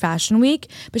Milan for Fashion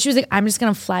Week, but she was like, I'm just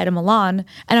going to fly to Milan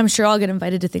and I'm sure I'll get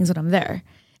invited to things when I'm there.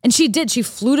 And she did. She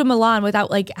flew to Milan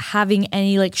without like having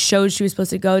any like shows she was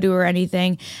supposed to go to or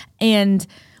anything. And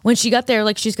when she got there,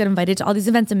 like she's got invited to all these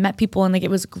events and met people and like it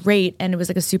was great and it was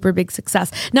like a super big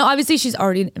success. Now, obviously she's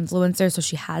already an influencer, so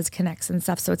she has connects and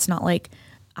stuff. So it's not like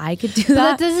I could do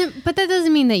that. But that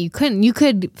doesn't mean that you couldn't. You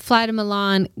could fly to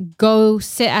Milan, go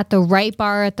sit at the right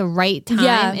bar at the right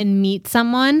time and meet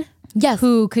someone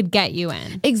who could get you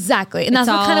in. Exactly. And that's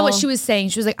kind of what she was saying.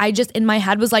 She was like, I just in my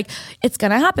head was like, it's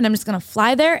going to happen. I'm just going to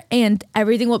fly there and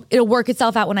it'll work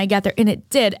itself out when I get there. And it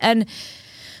did. And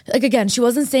like, again, she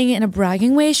wasn't saying it in a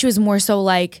bragging way. She was more so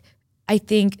like, I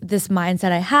think this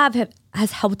mindset I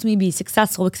has helped me be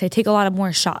successful because I take a lot of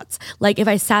more shots. Like if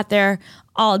I sat there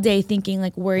all day thinking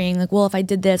like worrying like, well, if I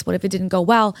did this, what if it didn't go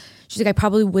well? She's like, I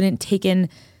probably wouldn't taken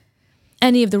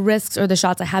any of the risks or the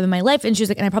shots I have in my life. And she was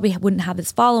like, and I probably wouldn't have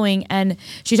this following. And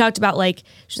she talked about like,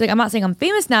 she's like, I'm not saying I'm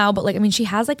famous now, but like, I mean, she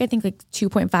has like, I think like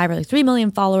 2.5 or like 3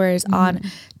 million followers on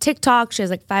TikTok. She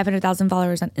has like 500,000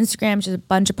 followers on Instagram. She has a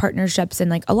bunch of partnerships and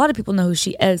like a lot of people know who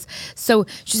she is. So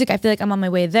she's like, I feel like I'm on my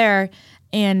way there.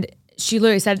 And she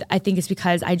literally said, I think it's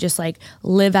because I just like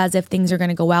live as if things are going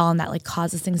to go well and that like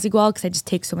causes things to go well because I just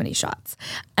take so many shots.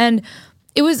 And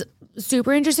it was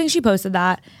super interesting. She posted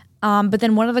that. But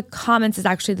then one of the comments is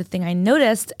actually the thing I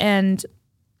noticed. And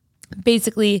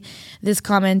basically this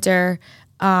commenter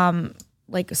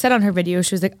like said on her video,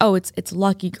 she was like, oh, it's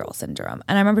lucky girl syndrome.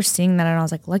 And I remember seeing that and I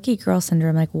was like, lucky girl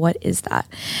syndrome, like what is that?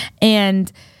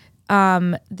 And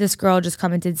this girl just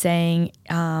commented saying,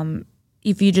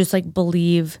 if you just like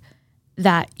believe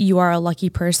that you are a lucky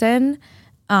person,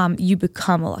 you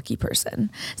become a lucky person.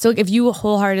 So like, if you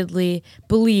wholeheartedly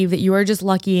believe that you are just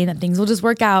lucky and that things will just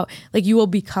work out, like you will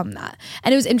become that.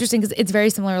 And it was interesting because it's very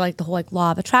similar, like the whole like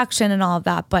law of attraction and all of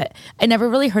that, but I never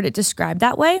really heard it described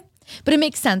that way. But it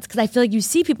makes sense because I feel like you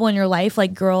see people in your life,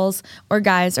 like girls or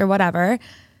guys or whatever,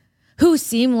 who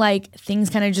seem like things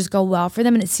kind of just go well for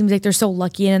them and it seems like they're so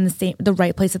lucky and in the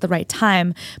right place at the right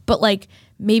time. But like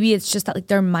maybe it's just that like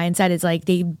their mindset is like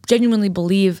they genuinely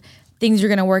believe things are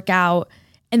going to work out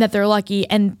and that they're lucky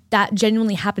and that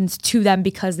genuinely happens to them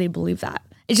because they believe that.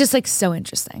 It's just like so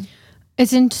interesting.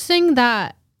 It's interesting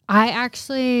that I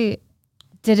actually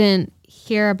didn't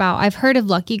hear about, I've heard of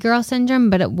lucky girl syndrome,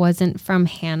 but it wasn't from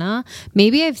Hannah.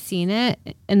 Maybe I've seen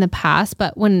it in the past,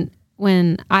 but when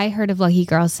I heard of lucky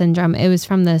girl syndrome, it was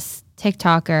from this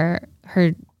TikToker.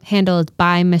 Her handle is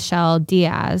by Michelle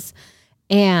Diaz.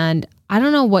 And I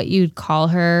don't know what you'd call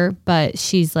her, but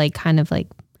she's like kind of like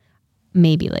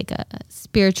maybe like a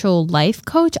spiritual life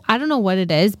coach. I don't know what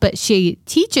it is, but she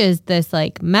teaches this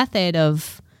like method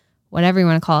of whatever you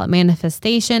want to call it,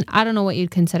 manifestation. I don't know what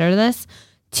you'd consider this,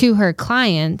 to her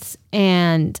clients.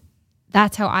 And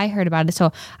that's how I heard about it.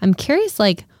 So I'm curious,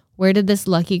 like, where did this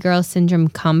lucky girl syndrome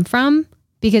come from?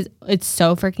 Because it's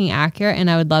so freaking accurate and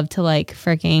I would love to like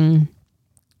freaking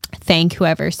thank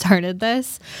whoever started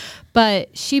this.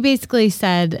 But she basically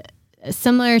said,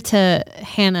 similar to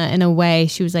Hannah in a way,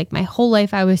 she was like, my whole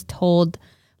life I was told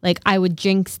like I would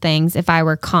jinx things if I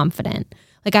were confident.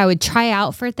 Like I would try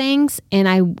out for things and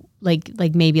I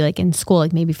like maybe like in school,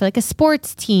 like maybe for like a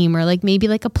sports team or like maybe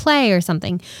like a play or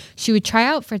something. She would try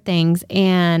out for things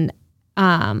and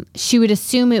she would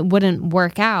assume it wouldn't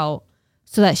work out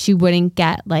so that she wouldn't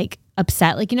get like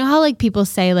upset. Like, you know how like people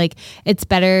say like it's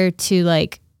better to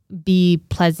like be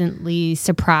pleasantly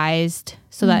surprised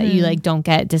so that you like don't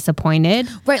get disappointed.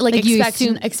 Right. Like you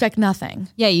expect nothing.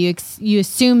 Yeah. You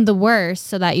assume the worst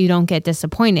so that you don't get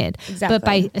disappointed. Exactly. But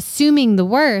by assuming the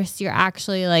worst, you're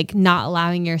actually like not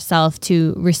allowing yourself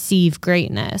to receive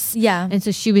greatness. Yeah. And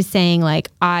so she was saying like,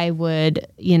 I would,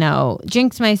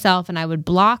 jinx myself and I would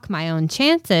block my own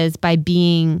chances by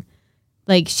being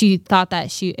like, she thought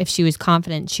that if she was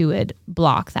confident, she would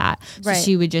block that. So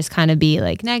she would just kind of be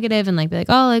like negative and like be like,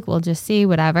 oh, like we'll just see,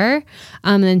 whatever.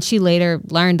 And then she later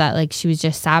learned that like she was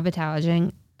just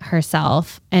sabotaging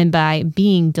herself, and by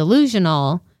being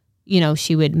delusional,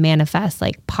 she would manifest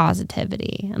like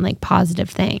positivity and like positive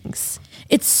things.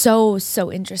 It's so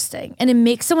interesting, and it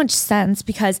makes so much sense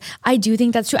because I do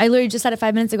think that's true. I literally just said it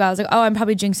 5 minutes ago. I was like, oh, I'm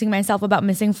probably jinxing myself about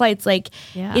missing flights. Like,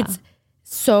 it's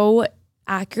so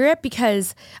accurate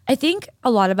because I think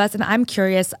a lot of us, and I'm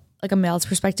curious, like a male's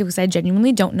perspective, because I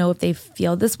genuinely don't know if they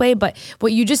feel this way, but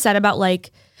what you just said about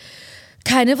like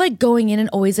kind of like going in and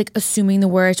always like assuming the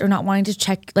worst or not wanting to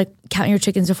check, like count your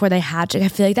chickens before they hatch. Like, I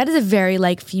feel like that is a very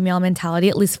like female mentality,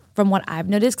 at least from what I've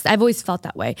noticed, because I've always felt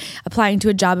that way. Applying to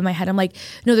a job in my head, I'm like,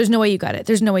 no, there's no way you got it.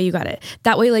 There's no way you got it.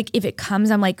 That way, like if it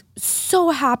comes, I'm like so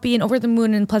happy and over the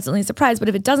moon and pleasantly surprised. But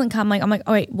if it doesn't come, like I'm like,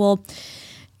 oh wait, well,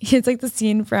 it's like the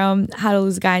scene from How to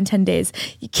Lose a Guy in 10 Days.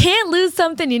 You can't lose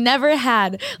something you never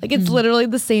had. Like it's literally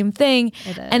the same thing.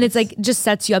 And it's like just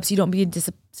sets you up so you don't be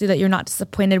so that you're not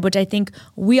disappointed, which I think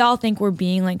we all think we're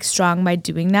being like strong by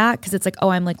doing that, because it's like, oh,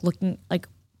 I'm like looking like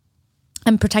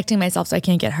I'm protecting myself so I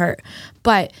can't get hurt.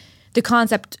 But the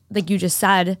concept, like you just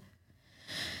said,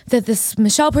 that this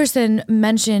Michelle person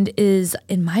mentioned is,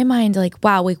 in my mind, like,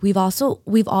 wow, like we've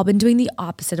all been doing the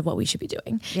opposite of what we should be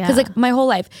doing. Because like my whole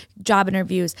life, job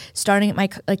interviews, starting at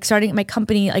my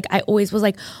company, like I always was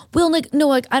like, well, like, no,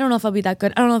 like I don't know if I'll be that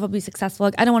good. I don't know if I'll be successful.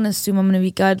 Like I don't want to assume I'm going to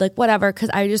be good, like whatever.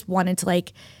 Because I just wanted to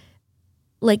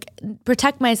like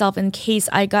protect myself in case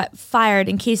I got fired,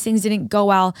 in case things didn't go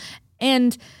well.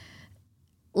 And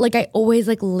like I always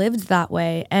like lived that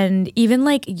way. And even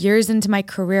like years into my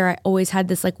career, I always had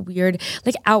this like weird,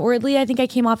 like outwardly, I think I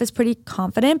came off as pretty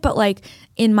confident, but like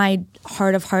in my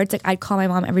heart of hearts, like I'd call my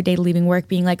mom every day leaving work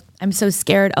being like, I'm so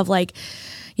scared of like,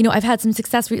 I've had some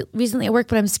success recently at work,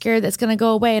 but I'm scared that's going to go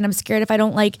away. And I'm scared if I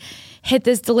don't like hit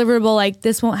this deliverable, like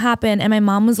this won't happen. And my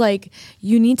mom was like,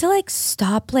 you need to like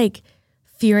stop like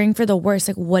fearing for the worst.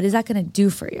 Like what is that going to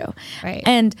do for you? Right.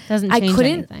 And doesn't change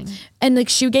anything. And like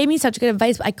she gave me such good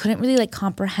advice, but I couldn't really like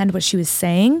comprehend what she was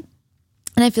saying.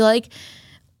 And I feel like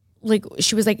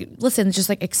she was like, listen, just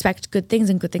like expect good things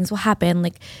and good things will happen.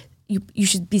 Like you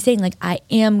should be saying like, I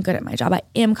am good at my job. I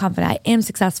am confident. I am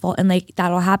successful. And like,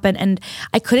 that'll happen. And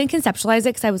I couldn't conceptualize it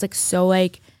because I was like, so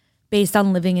like based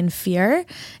on living in fear.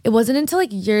 It wasn't until like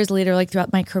years later, like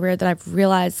throughout my career, that I've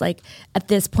realized like at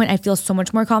this point I feel so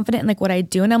much more confident in like what I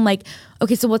do. And I'm like,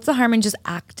 okay, so what's the harm in just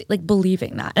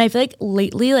believing that? And I feel like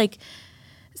lately, like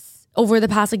over the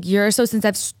past like year or so, since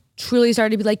I've truly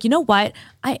started to be like, you know what?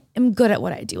 I am good at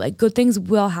what I do. Like good things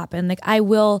will happen. Like I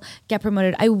will get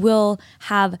promoted. I will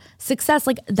have success.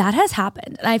 Like that has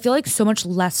happened. And I feel like so much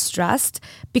less stressed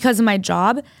because of my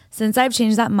job since I've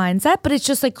changed that mindset. But it's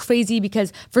just like crazy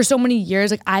because for so many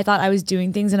years, like I thought I was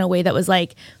doing things in a way that was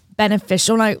like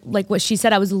beneficial. And I, like what she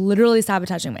said, I was literally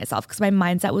sabotaging myself because my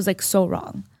mindset was like so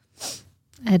wrong.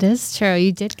 It is true.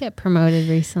 You did get promoted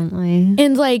recently.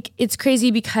 And like, it's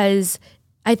crazy because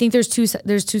I think there's two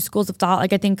schools of thought.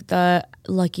 Like I think the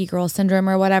lucky girl syndrome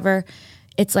or whatever,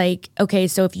 it's like, okay,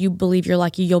 so if you believe you're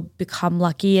lucky, you'll become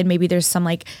lucky. And maybe there's some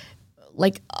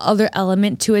like other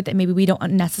element to it that maybe we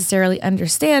don't necessarily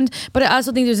understand. But I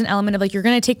also think there's an element of like, you're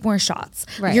going to take more shots.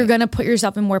 Right. You're going to put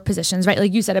yourself in more positions, right?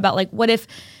 Like you said about like, what if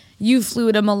you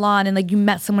flew to Milan and like you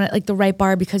met someone at like the right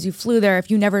bar because you flew there? If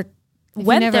you never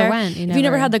if you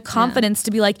never had the confidence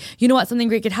to be like, you know what, something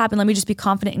great could happen, let me just be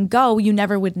confident and go, you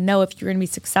never would know if you're going to be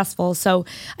successful. So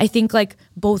I think like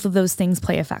both of those things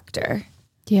play a factor.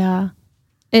 Yeah.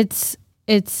 It's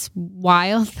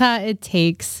wild that it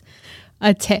takes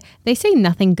they say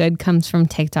nothing good comes from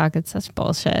TikTok. It's such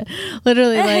bullshit.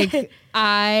 Literally, like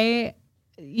I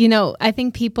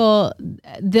think people,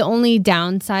 the only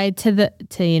downside to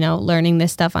learning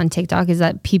this stuff on TikTok is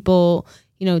that people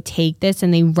take this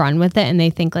and they run with it and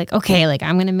they think like, okay, like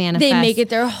I'm going to manifest. They make it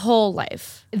their whole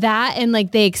life. That and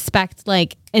like they expect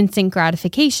like instant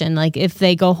gratification. Like if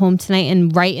they go home tonight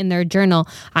and write in their journal,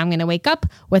 I'm going to wake up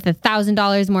with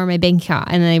 $1,000 more in my bank account,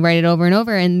 and then they write it over and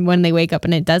over. And when they wake up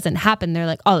and it doesn't happen, they're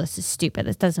like, oh, this is stupid.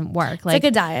 This doesn't work. Like, it's like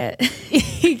a diet.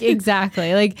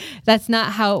 Exactly. Like that's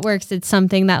not how it works. It's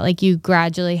something that like you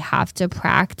gradually have to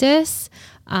practice.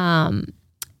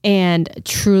 And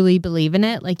truly believe in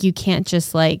it. Like you can't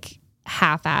just like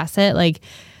half-ass it. Like,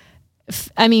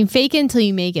 I mean, fake it until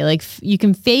you make it. Like, you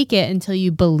can fake it until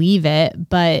you believe it,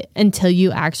 but until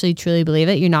you actually truly believe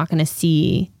it, you're not going to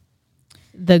see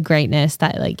the greatness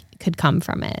that like could come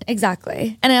from it.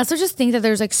 Exactly. And I also just think that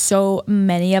there's like so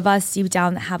many of us deep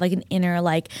down that have like an inner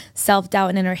like self-doubt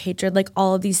and inner hatred, like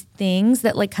all of these things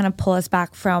that like kind of pull us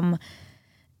back from.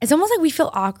 It's almost like we feel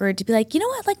awkward to be like, you know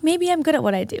what, like maybe I'm good at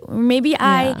what I do. Or maybe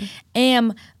I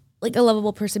am like a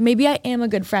lovable person. Maybe I am a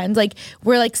good friend. Like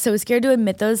we're like so scared to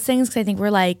admit those things because I think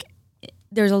we're like,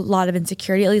 there's a lot of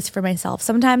insecurity, at least for myself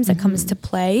sometimes, that comes to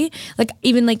play. Like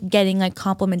even like getting like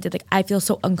complimented, like I feel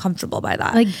so uncomfortable by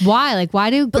that. Like why? Like why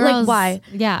do girls? But like why?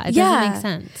 Yeah, it doesn't make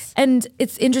sense. And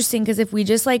it's interesting because if we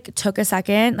just like took a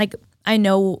second, like I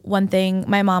know one thing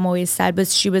my mom always said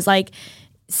was she was like,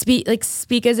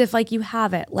 speak as if like you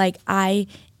have it. Like I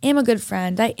am a good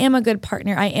friend. I am a good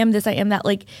partner. I am this, I am that.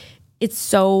 Like it's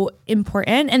so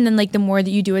important. And then like the more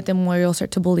that you do it, the more you'll start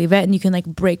to believe it and you can like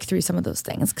break through some of those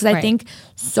things. Cause I think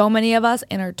so many of us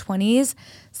in our 20s,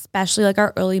 especially like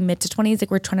our early mid to 20s,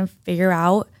 like we're trying to figure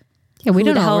out. Yeah, we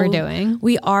don't know what we're doing.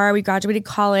 We graduated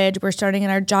college. We're starting in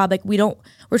our job. Like we're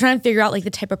trying to figure out like the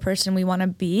type of person we want to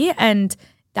be. And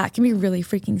that can be really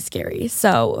freaking scary.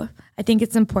 So I think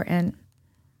it's important.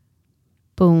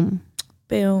 Boom.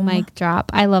 Boom. Mic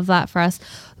drop. I love that for us.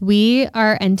 We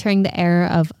are entering the era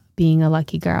of being a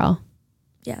lucky girl.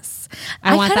 Yes.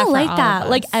 I kind of like that.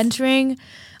 Like entering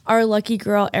our lucky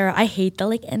girl era. I hate the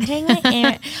like entering my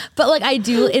era. But like I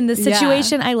do in this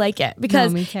situation, I like it.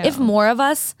 Because if more of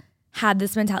us had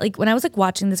this mentality, like when I was like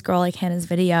watching this girl like Hannah's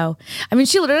video, I mean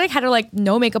she literally like had her like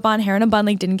no makeup on, hair in a bun,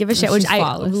 like didn't give a shit, which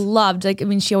flawless. I loved. Like I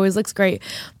mean she always looks great,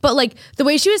 but like the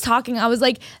way she was talking, I was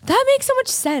like that makes so much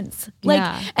sense. Like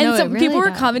and some people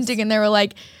were commenting and they were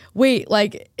like, wait,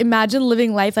 like imagine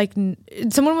living life like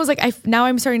someone was like now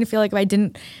I'm starting to feel like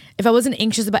if I wasn't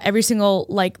anxious about every single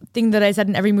like thing that I said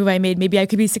in every move I made, maybe I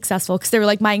could be successful. Because they were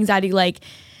like my anxiety, like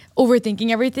overthinking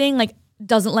everything, like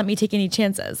doesn't let me take any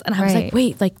chances. And I was like,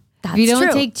 wait, like that's true. If you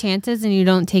don't take chances and you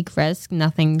don't take risks,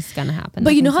 nothing's gonna happen.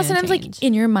 But you know how sometimes like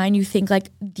in your mind you think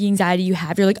like the anxiety you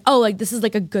have, you're like, oh, like this is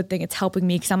like a good thing, it's helping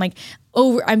me because I'm like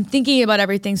I'm thinking about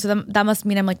everything, so that must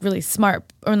mean I'm like really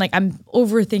smart, or like I'm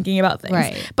overthinking about things.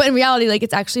 Right. But in reality, like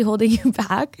it's actually holding you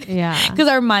back. Yeah. Because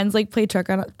our minds like play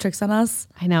tricks on us.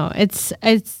 I know. It's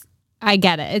I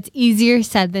get it. It's easier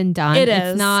said than done.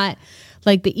 It's not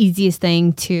like the easiest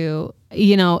thing to,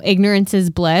 you know, ignorance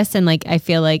is bliss. And like, I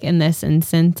feel like in this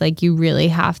instance, like you really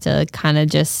have to kind of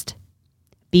just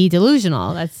be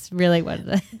delusional. That's really what it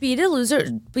is.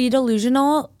 Be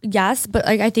delusional, yes. But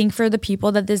like, I think for the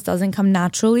people that this doesn't come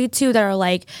naturally to, that are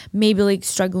like maybe like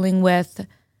struggling with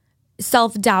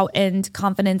self-doubt and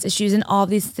confidence issues and all of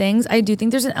these things, I do think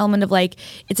there's an element of like,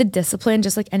 it's a discipline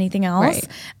just like anything else. Right.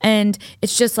 And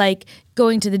it's just like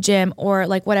going to the gym or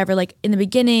like whatever, like in the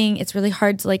beginning, it's really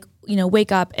hard to like, you know,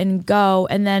 wake up and go,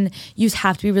 and then you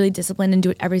have to be really disciplined and do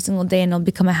it every single day and it'll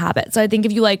become a habit. So I think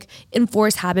if you like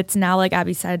enforce habits now, like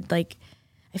Abby said, like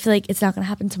I feel like it's not going to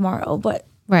happen tomorrow, but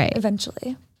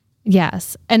eventually.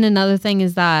 Yes. And another thing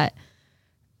is that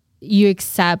you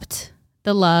accept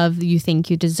the love you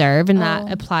think you deserve, and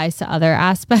that applies to other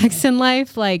aspects in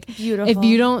life. Like if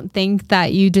you don't think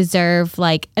that you deserve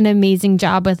like an amazing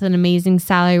job with an amazing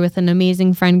salary, with an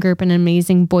amazing friend group, an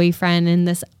amazing boyfriend, and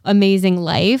this amazing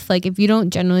life, like if you don't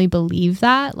generally believe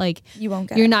that, like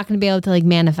you're not going to be able to like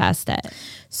manifest it.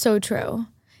 So true.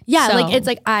 Yeah, so, like it's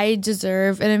like I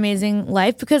deserve an amazing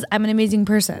life because I'm an amazing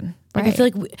person. Like I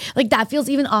feel like that feels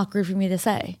even awkward for me to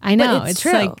say. I know it's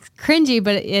true. Like cringy,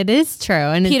 but it is true.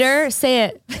 And Peter, say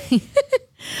it.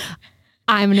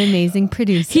 I'm an amazing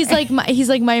producer. He's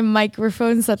like my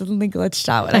microphone suddenly glitched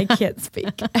out and I can't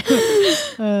speak.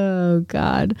 Oh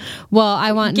God. Well,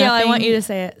 I want Gail, I want you to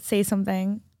say it. Say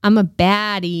something. I'm a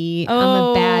baddie. I'm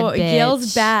a bad bitch.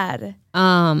 Gail's bad.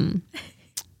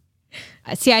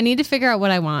 See, I need to figure out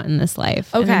what I want in this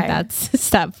life. Okay. I think that's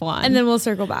step one. And then we'll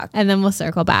circle back.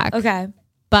 Okay.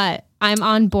 But I'm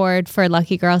on board for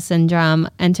Lucky Girl Syndrome,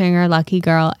 entering our Lucky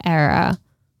Girl era.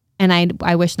 And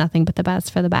I wish nothing but the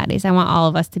best for the baddies. I want all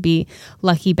of us to be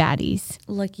lucky baddies.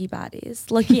 Lucky baddies.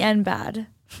 Lucky and bad.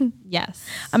 Yes.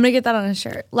 I'm going to get that on a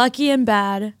shirt. Lucky and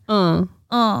bad.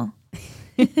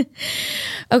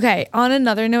 Okay, on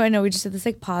another note, I know we just did this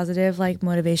like positive, like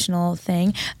motivational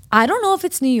thing. I don't know if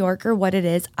it's New York or what it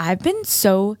is. I've been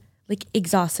so like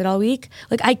exhausted all week.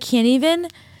 Like I can't even,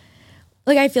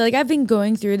 like I feel like I've been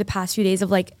going through the past few days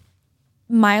of like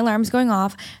my alarm's going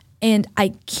off and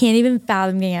I can't even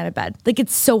fathom getting out of bed. Like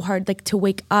it's so hard like to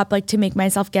wake up, like to make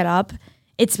myself get up.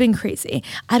 It's been crazy.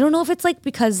 I don't know if it's like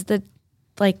because the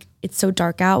like it's so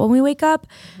dark out when we wake up.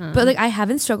 But like I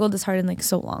haven't struggled this hard in like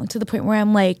so long, to the point where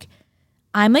I'm like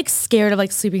scared of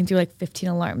like sleeping through like 15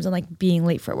 alarms and like being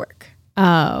late for work.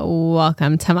 Oh,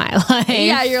 welcome to my life.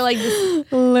 Yeah, you're like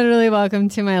literally welcome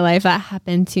to my life. That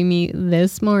happened to me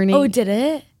this morning. Oh, did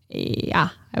it? Yeah,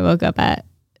 I woke up at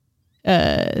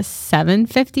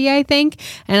 7:50, I think,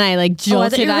 and I like jolted I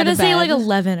thought you were out gonna of bed. say like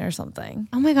 11 or something.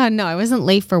 Oh my god, no, I wasn't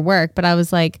late for work, but I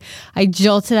was like, I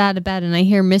jolted out of bed and I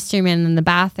hear Mystery Man in the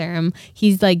bathroom.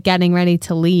 He's like getting ready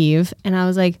to leave, and I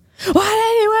was like, why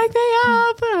did he wake me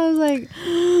up? And I was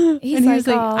like, He's and he like, was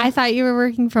like, "Oh." I thought you were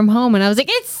working from home, and I was like,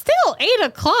 it's still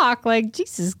 8:00. Like,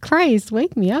 Jesus Christ,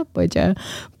 wake me up, would you?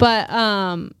 But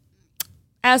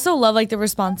I also love like the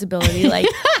responsibility, like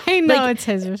I know like, it's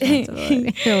his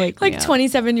responsibility. to wake me like up.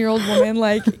 27-year-old woman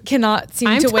like cannot seem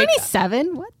I'm to wake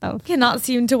 27. What the? cannot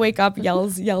seem to wake up,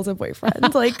 yells at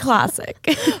boyfriend. Like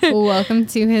classic. Welcome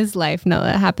to his life. No,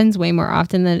 that happens way more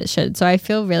often than it should. So I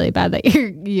feel really bad that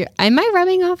you're am I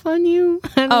rubbing off on you?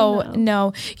 I don't know.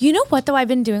 No. You know what though? I've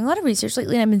been doing a lot of research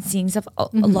lately, and I've been seeing stuff a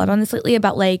lot on this lately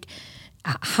about like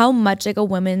how much like a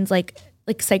woman's like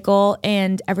cycle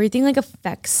and everything like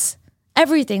affects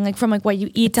everything, like from like what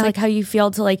you eat to like how you feel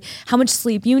to like how much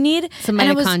sleep you need. It's the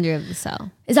mitochondria of the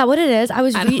cell. Is that what it is? I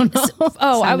was I don't know.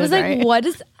 Oh, I Sounded was like, right. what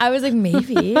is? I was like,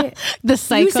 maybe. The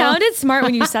cycle. You sounded smart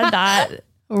when you said that.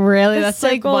 Really? The That's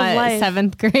like cycle of what, life.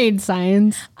 7th grade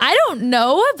science? I don't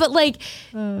know, but like,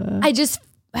 I just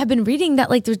have been reading that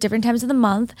like there's different times of the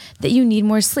month that you need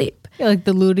more sleep. Yeah, like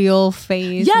the luteal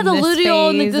phase. Yeah, and the this luteal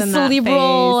and like phase the and that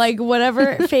cerebral, phase. like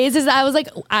whatever phases. I was like,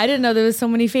 I didn't know there was so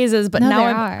many phases, but No, now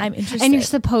there I'm interested. And you're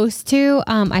supposed to,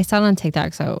 I saw it on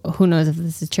TikTok, so who knows if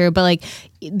this is true, but like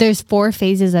there's 4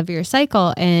 phases of your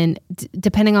cycle, and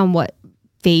depending on what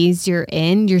phase you're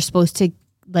in, you're supposed to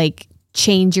like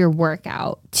change your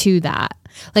workout to that.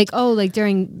 Like, oh, like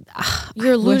during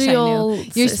Your I wish I knew.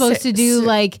 luteal You're supposed to do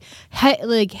like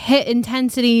hit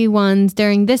intensity ones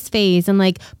during this phase, and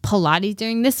like Pilates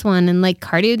during this one, and like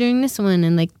cardio during this one,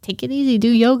 and like take it easy, do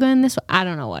yoga in this one. I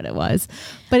don't know what it was,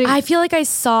 but I feel like I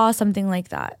saw something like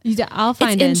that. I'll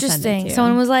find It's it and send it interesting. to you.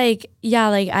 Someone was like, yeah,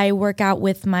 like I work out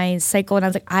with my cycle, and I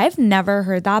was like, I've never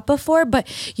heard that before. But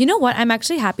you know what? I'm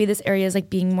actually happy this area is like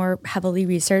being more heavily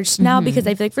researched now, because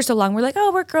I feel like for so long we're like,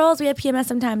 oh, we're girls, we have PMS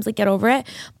sometimes, like get over it.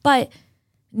 But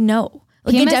no,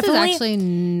 like PMS it definitely, is actually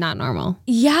not normal.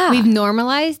 yeah, We've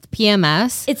normalized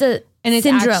PMS. it's a And it's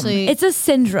syndrome. actually- It's a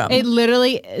syndrome. It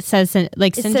literally says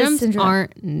like It says syndromes syndrome.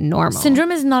 aren't normal.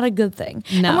 Syndrome is not a good thing.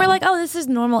 No. And we're like, oh, this is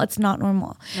normal. It's not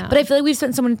normal. No. But I feel like we've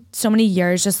spent so many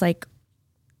years just like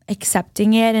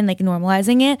accepting it and like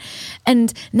normalizing it.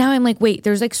 And now I'm like, wait,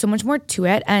 there's like so much more to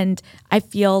it. And I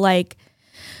feel like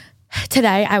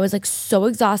today I was like so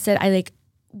exhausted. I like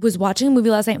was watching a movie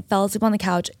last night, fell asleep on the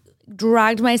couch,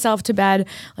 dragged myself to bed,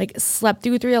 like slept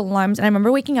through 3 alarms. And I remember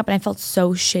waking up and I felt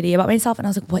so shitty about myself. And I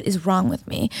was like, what is wrong with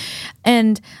me?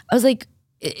 And I was like,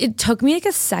 it took me like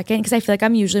a second, because I feel like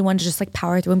I'm usually one to just like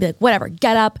power through and be like, whatever,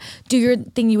 get up, do your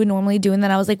thing you would normally do. And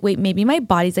then I was like, wait, maybe my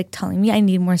body's like telling me I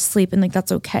need more sleep, and like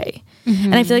that's okay.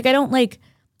 And I feel like I don't like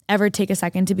ever take a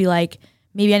second to be like,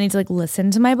 maybe I need to like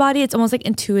listen to my body. It's almost like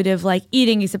intuitive like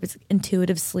eating, except it's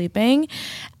intuitive sleeping.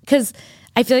 Because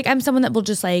I feel like I'm someone that will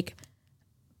just like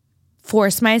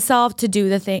force myself to do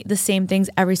the same things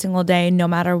every single day, no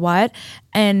matter what,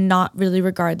 and not really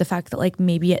regard the fact that like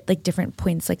maybe at like different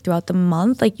points like throughout the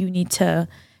month, like you need to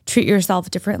treat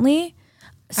yourself differently.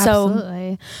 So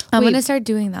Absolutely. I'm Wait, gonna start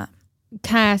doing that.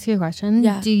 Can I ask you a question?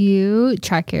 Yeah. Do you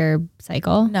track your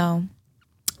cycle? No.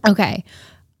 Okay.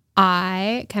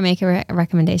 I can make a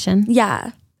recommendation.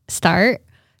 Yeah. Start,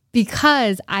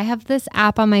 because I have this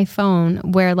app on my phone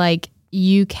where like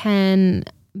you can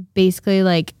basically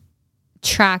like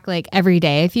track like every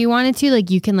day if you wanted to. Like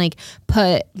you can like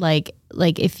put like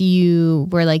if you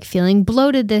were like feeling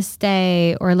bloated this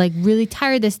day, or like really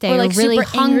tired this day, Or like really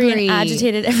super angry hungry and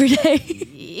agitated every day.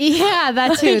 Yeah,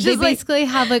 that too. They Just, like- basically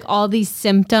have like all these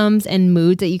symptoms and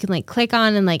moods that you can like click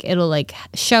on, and like it'll like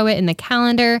show it in the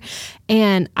calendar.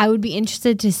 And I would be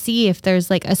interested to see if there's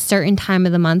like a certain time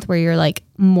of the month where you're like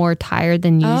more tired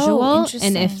than usual, and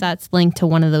interesting. if that's linked to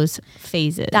one of those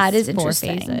phases. That is 4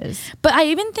 interesting. phases. But I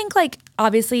even think like,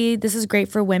 obviously this is great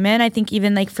for women. I think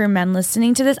even like for men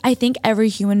listening to this, I think every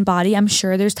human body, I'm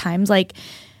sure there's times like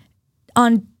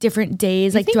on different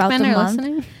days, like Think throughout men the are month.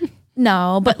 listening?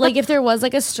 No, but like if there was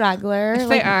like a straggler, If like,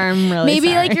 they are, I'm really maybe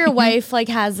sorry. like your wife like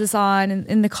has this on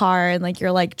in the car, and like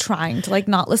you're like trying to like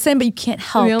not listen, but you can't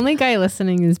help. The only guy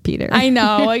listening is Peter. I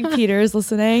know, like Peter's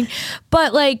listening.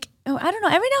 But like Oh, I don't know.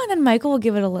 Every now and then Michael will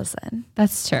give it a listen.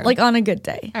 That's true. Like on a good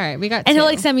day. All right, we got And he'll two.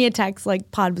 like send me a text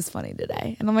like pod was funny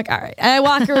today. And I'm like, all right. And I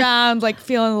walk around like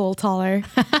feeling a little taller.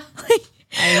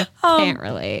 I can't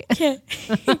relate. Can't-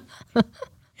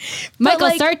 Michael,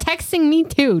 like- start texting me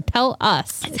too. Tell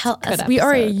us. It's Tell a good us we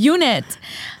are a episode. unit.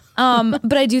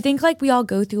 But I do think like we all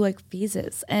go through like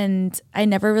phases, and I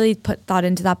never really put thought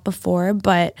into that before,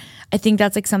 but I think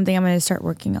that's like something I'm going to start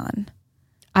working on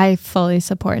I fully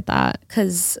support that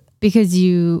because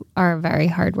you are a very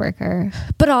hard worker.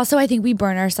 but also I think we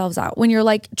burn ourselves out when you're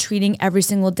like treating every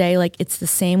single day like it's the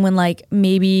same, when like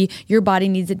maybe your body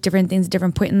needs different things at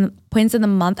different points in the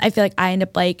month. I feel like I end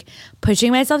up like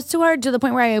pushing myself too hard to the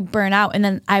point where I burn out, and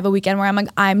then I have a weekend where I'm like,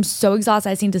 I'm so exhausted,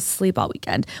 I just need to sleep all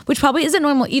weekend, which probably isn't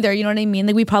normal either. You know what I mean?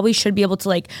 Like we probably should be able to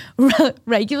like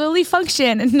regularly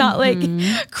function and not like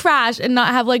crash and not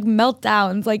have like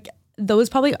meltdowns. Like those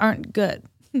probably aren't good.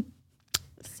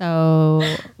 So,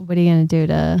 what are you gonna do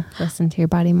to listen to your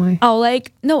body more? Oh,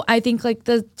 like no, I think like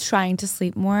the trying to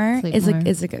sleep more Sleep is more. like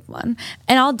is a good one,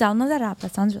 and I'll download that app.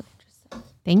 That sounds really interesting.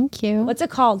 Thank you. What's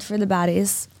it called for the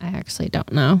baddies? I actually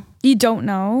don't know. You don't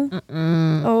know?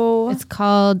 Oh, It's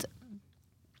called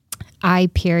I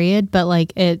period, but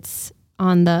like it's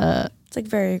on the it's like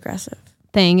very aggressive.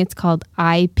 thing. It's called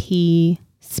IP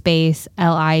space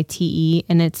LITE,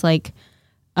 and it's like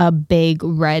a big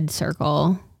red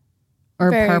circle or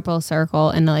Very- purple circle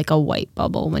and like a white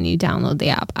bubble when you download the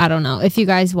app. I don't know. If you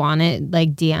guys want it,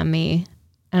 like DM me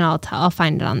and I'll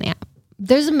find it on the app.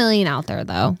 There's a million out there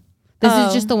though. This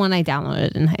is just the one I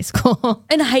downloaded in high school.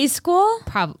 In high school?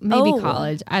 Maybe Oh.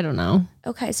 college. I don't know.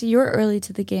 Okay, so you were early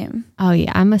to the game. Oh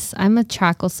yeah, I'm a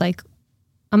cycle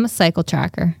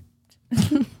tracker.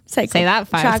 Cycle, Say that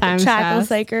five times Trackle fast.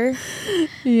 psycher.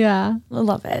 Yeah.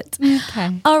 Love it.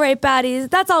 Okay. All right, baddies.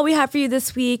 That's all we have for you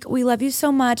this week. We love you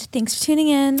so much. Thanks for tuning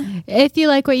in. If you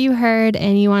like what you heard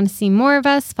and you want to see more of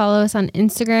us, follow us on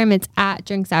Instagram. It's at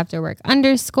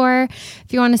drinksafterwork_.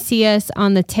 If you want to see us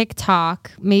on the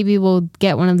TikTok, maybe we'll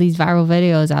get one of these viral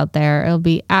videos out there. It'll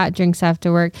be at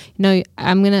drinksafterwork. You know,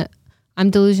 I'm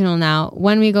delusional now.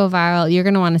 When we go viral, you're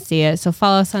going to want to see it. So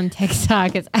follow us on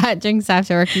TikTok. It's at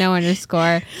drinksafterwork,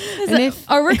 _. And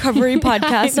if Our recovery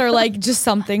podcasts are like just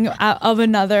something out of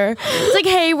another. It's like,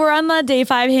 hey, we're on the day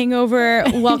 5 hangover.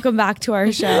 Welcome back to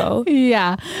our show.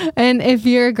 Yeah. And if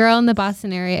you're a girl in the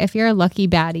Boston area, if you're a lucky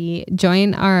baddie,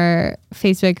 join our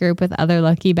Facebook group with other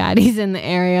lucky baddies in the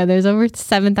area. There's over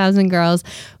 7,000 girls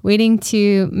waiting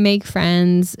to make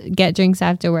friends, get drinks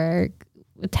after work,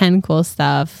 10 cool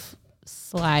stuff.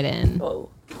 Slide in. Oh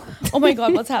my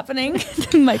God, what's happening?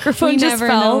 The microphone We just never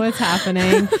fell. know what's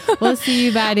happening. We'll see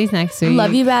you baddies next week.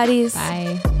 Love you, baddies.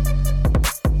 Bye.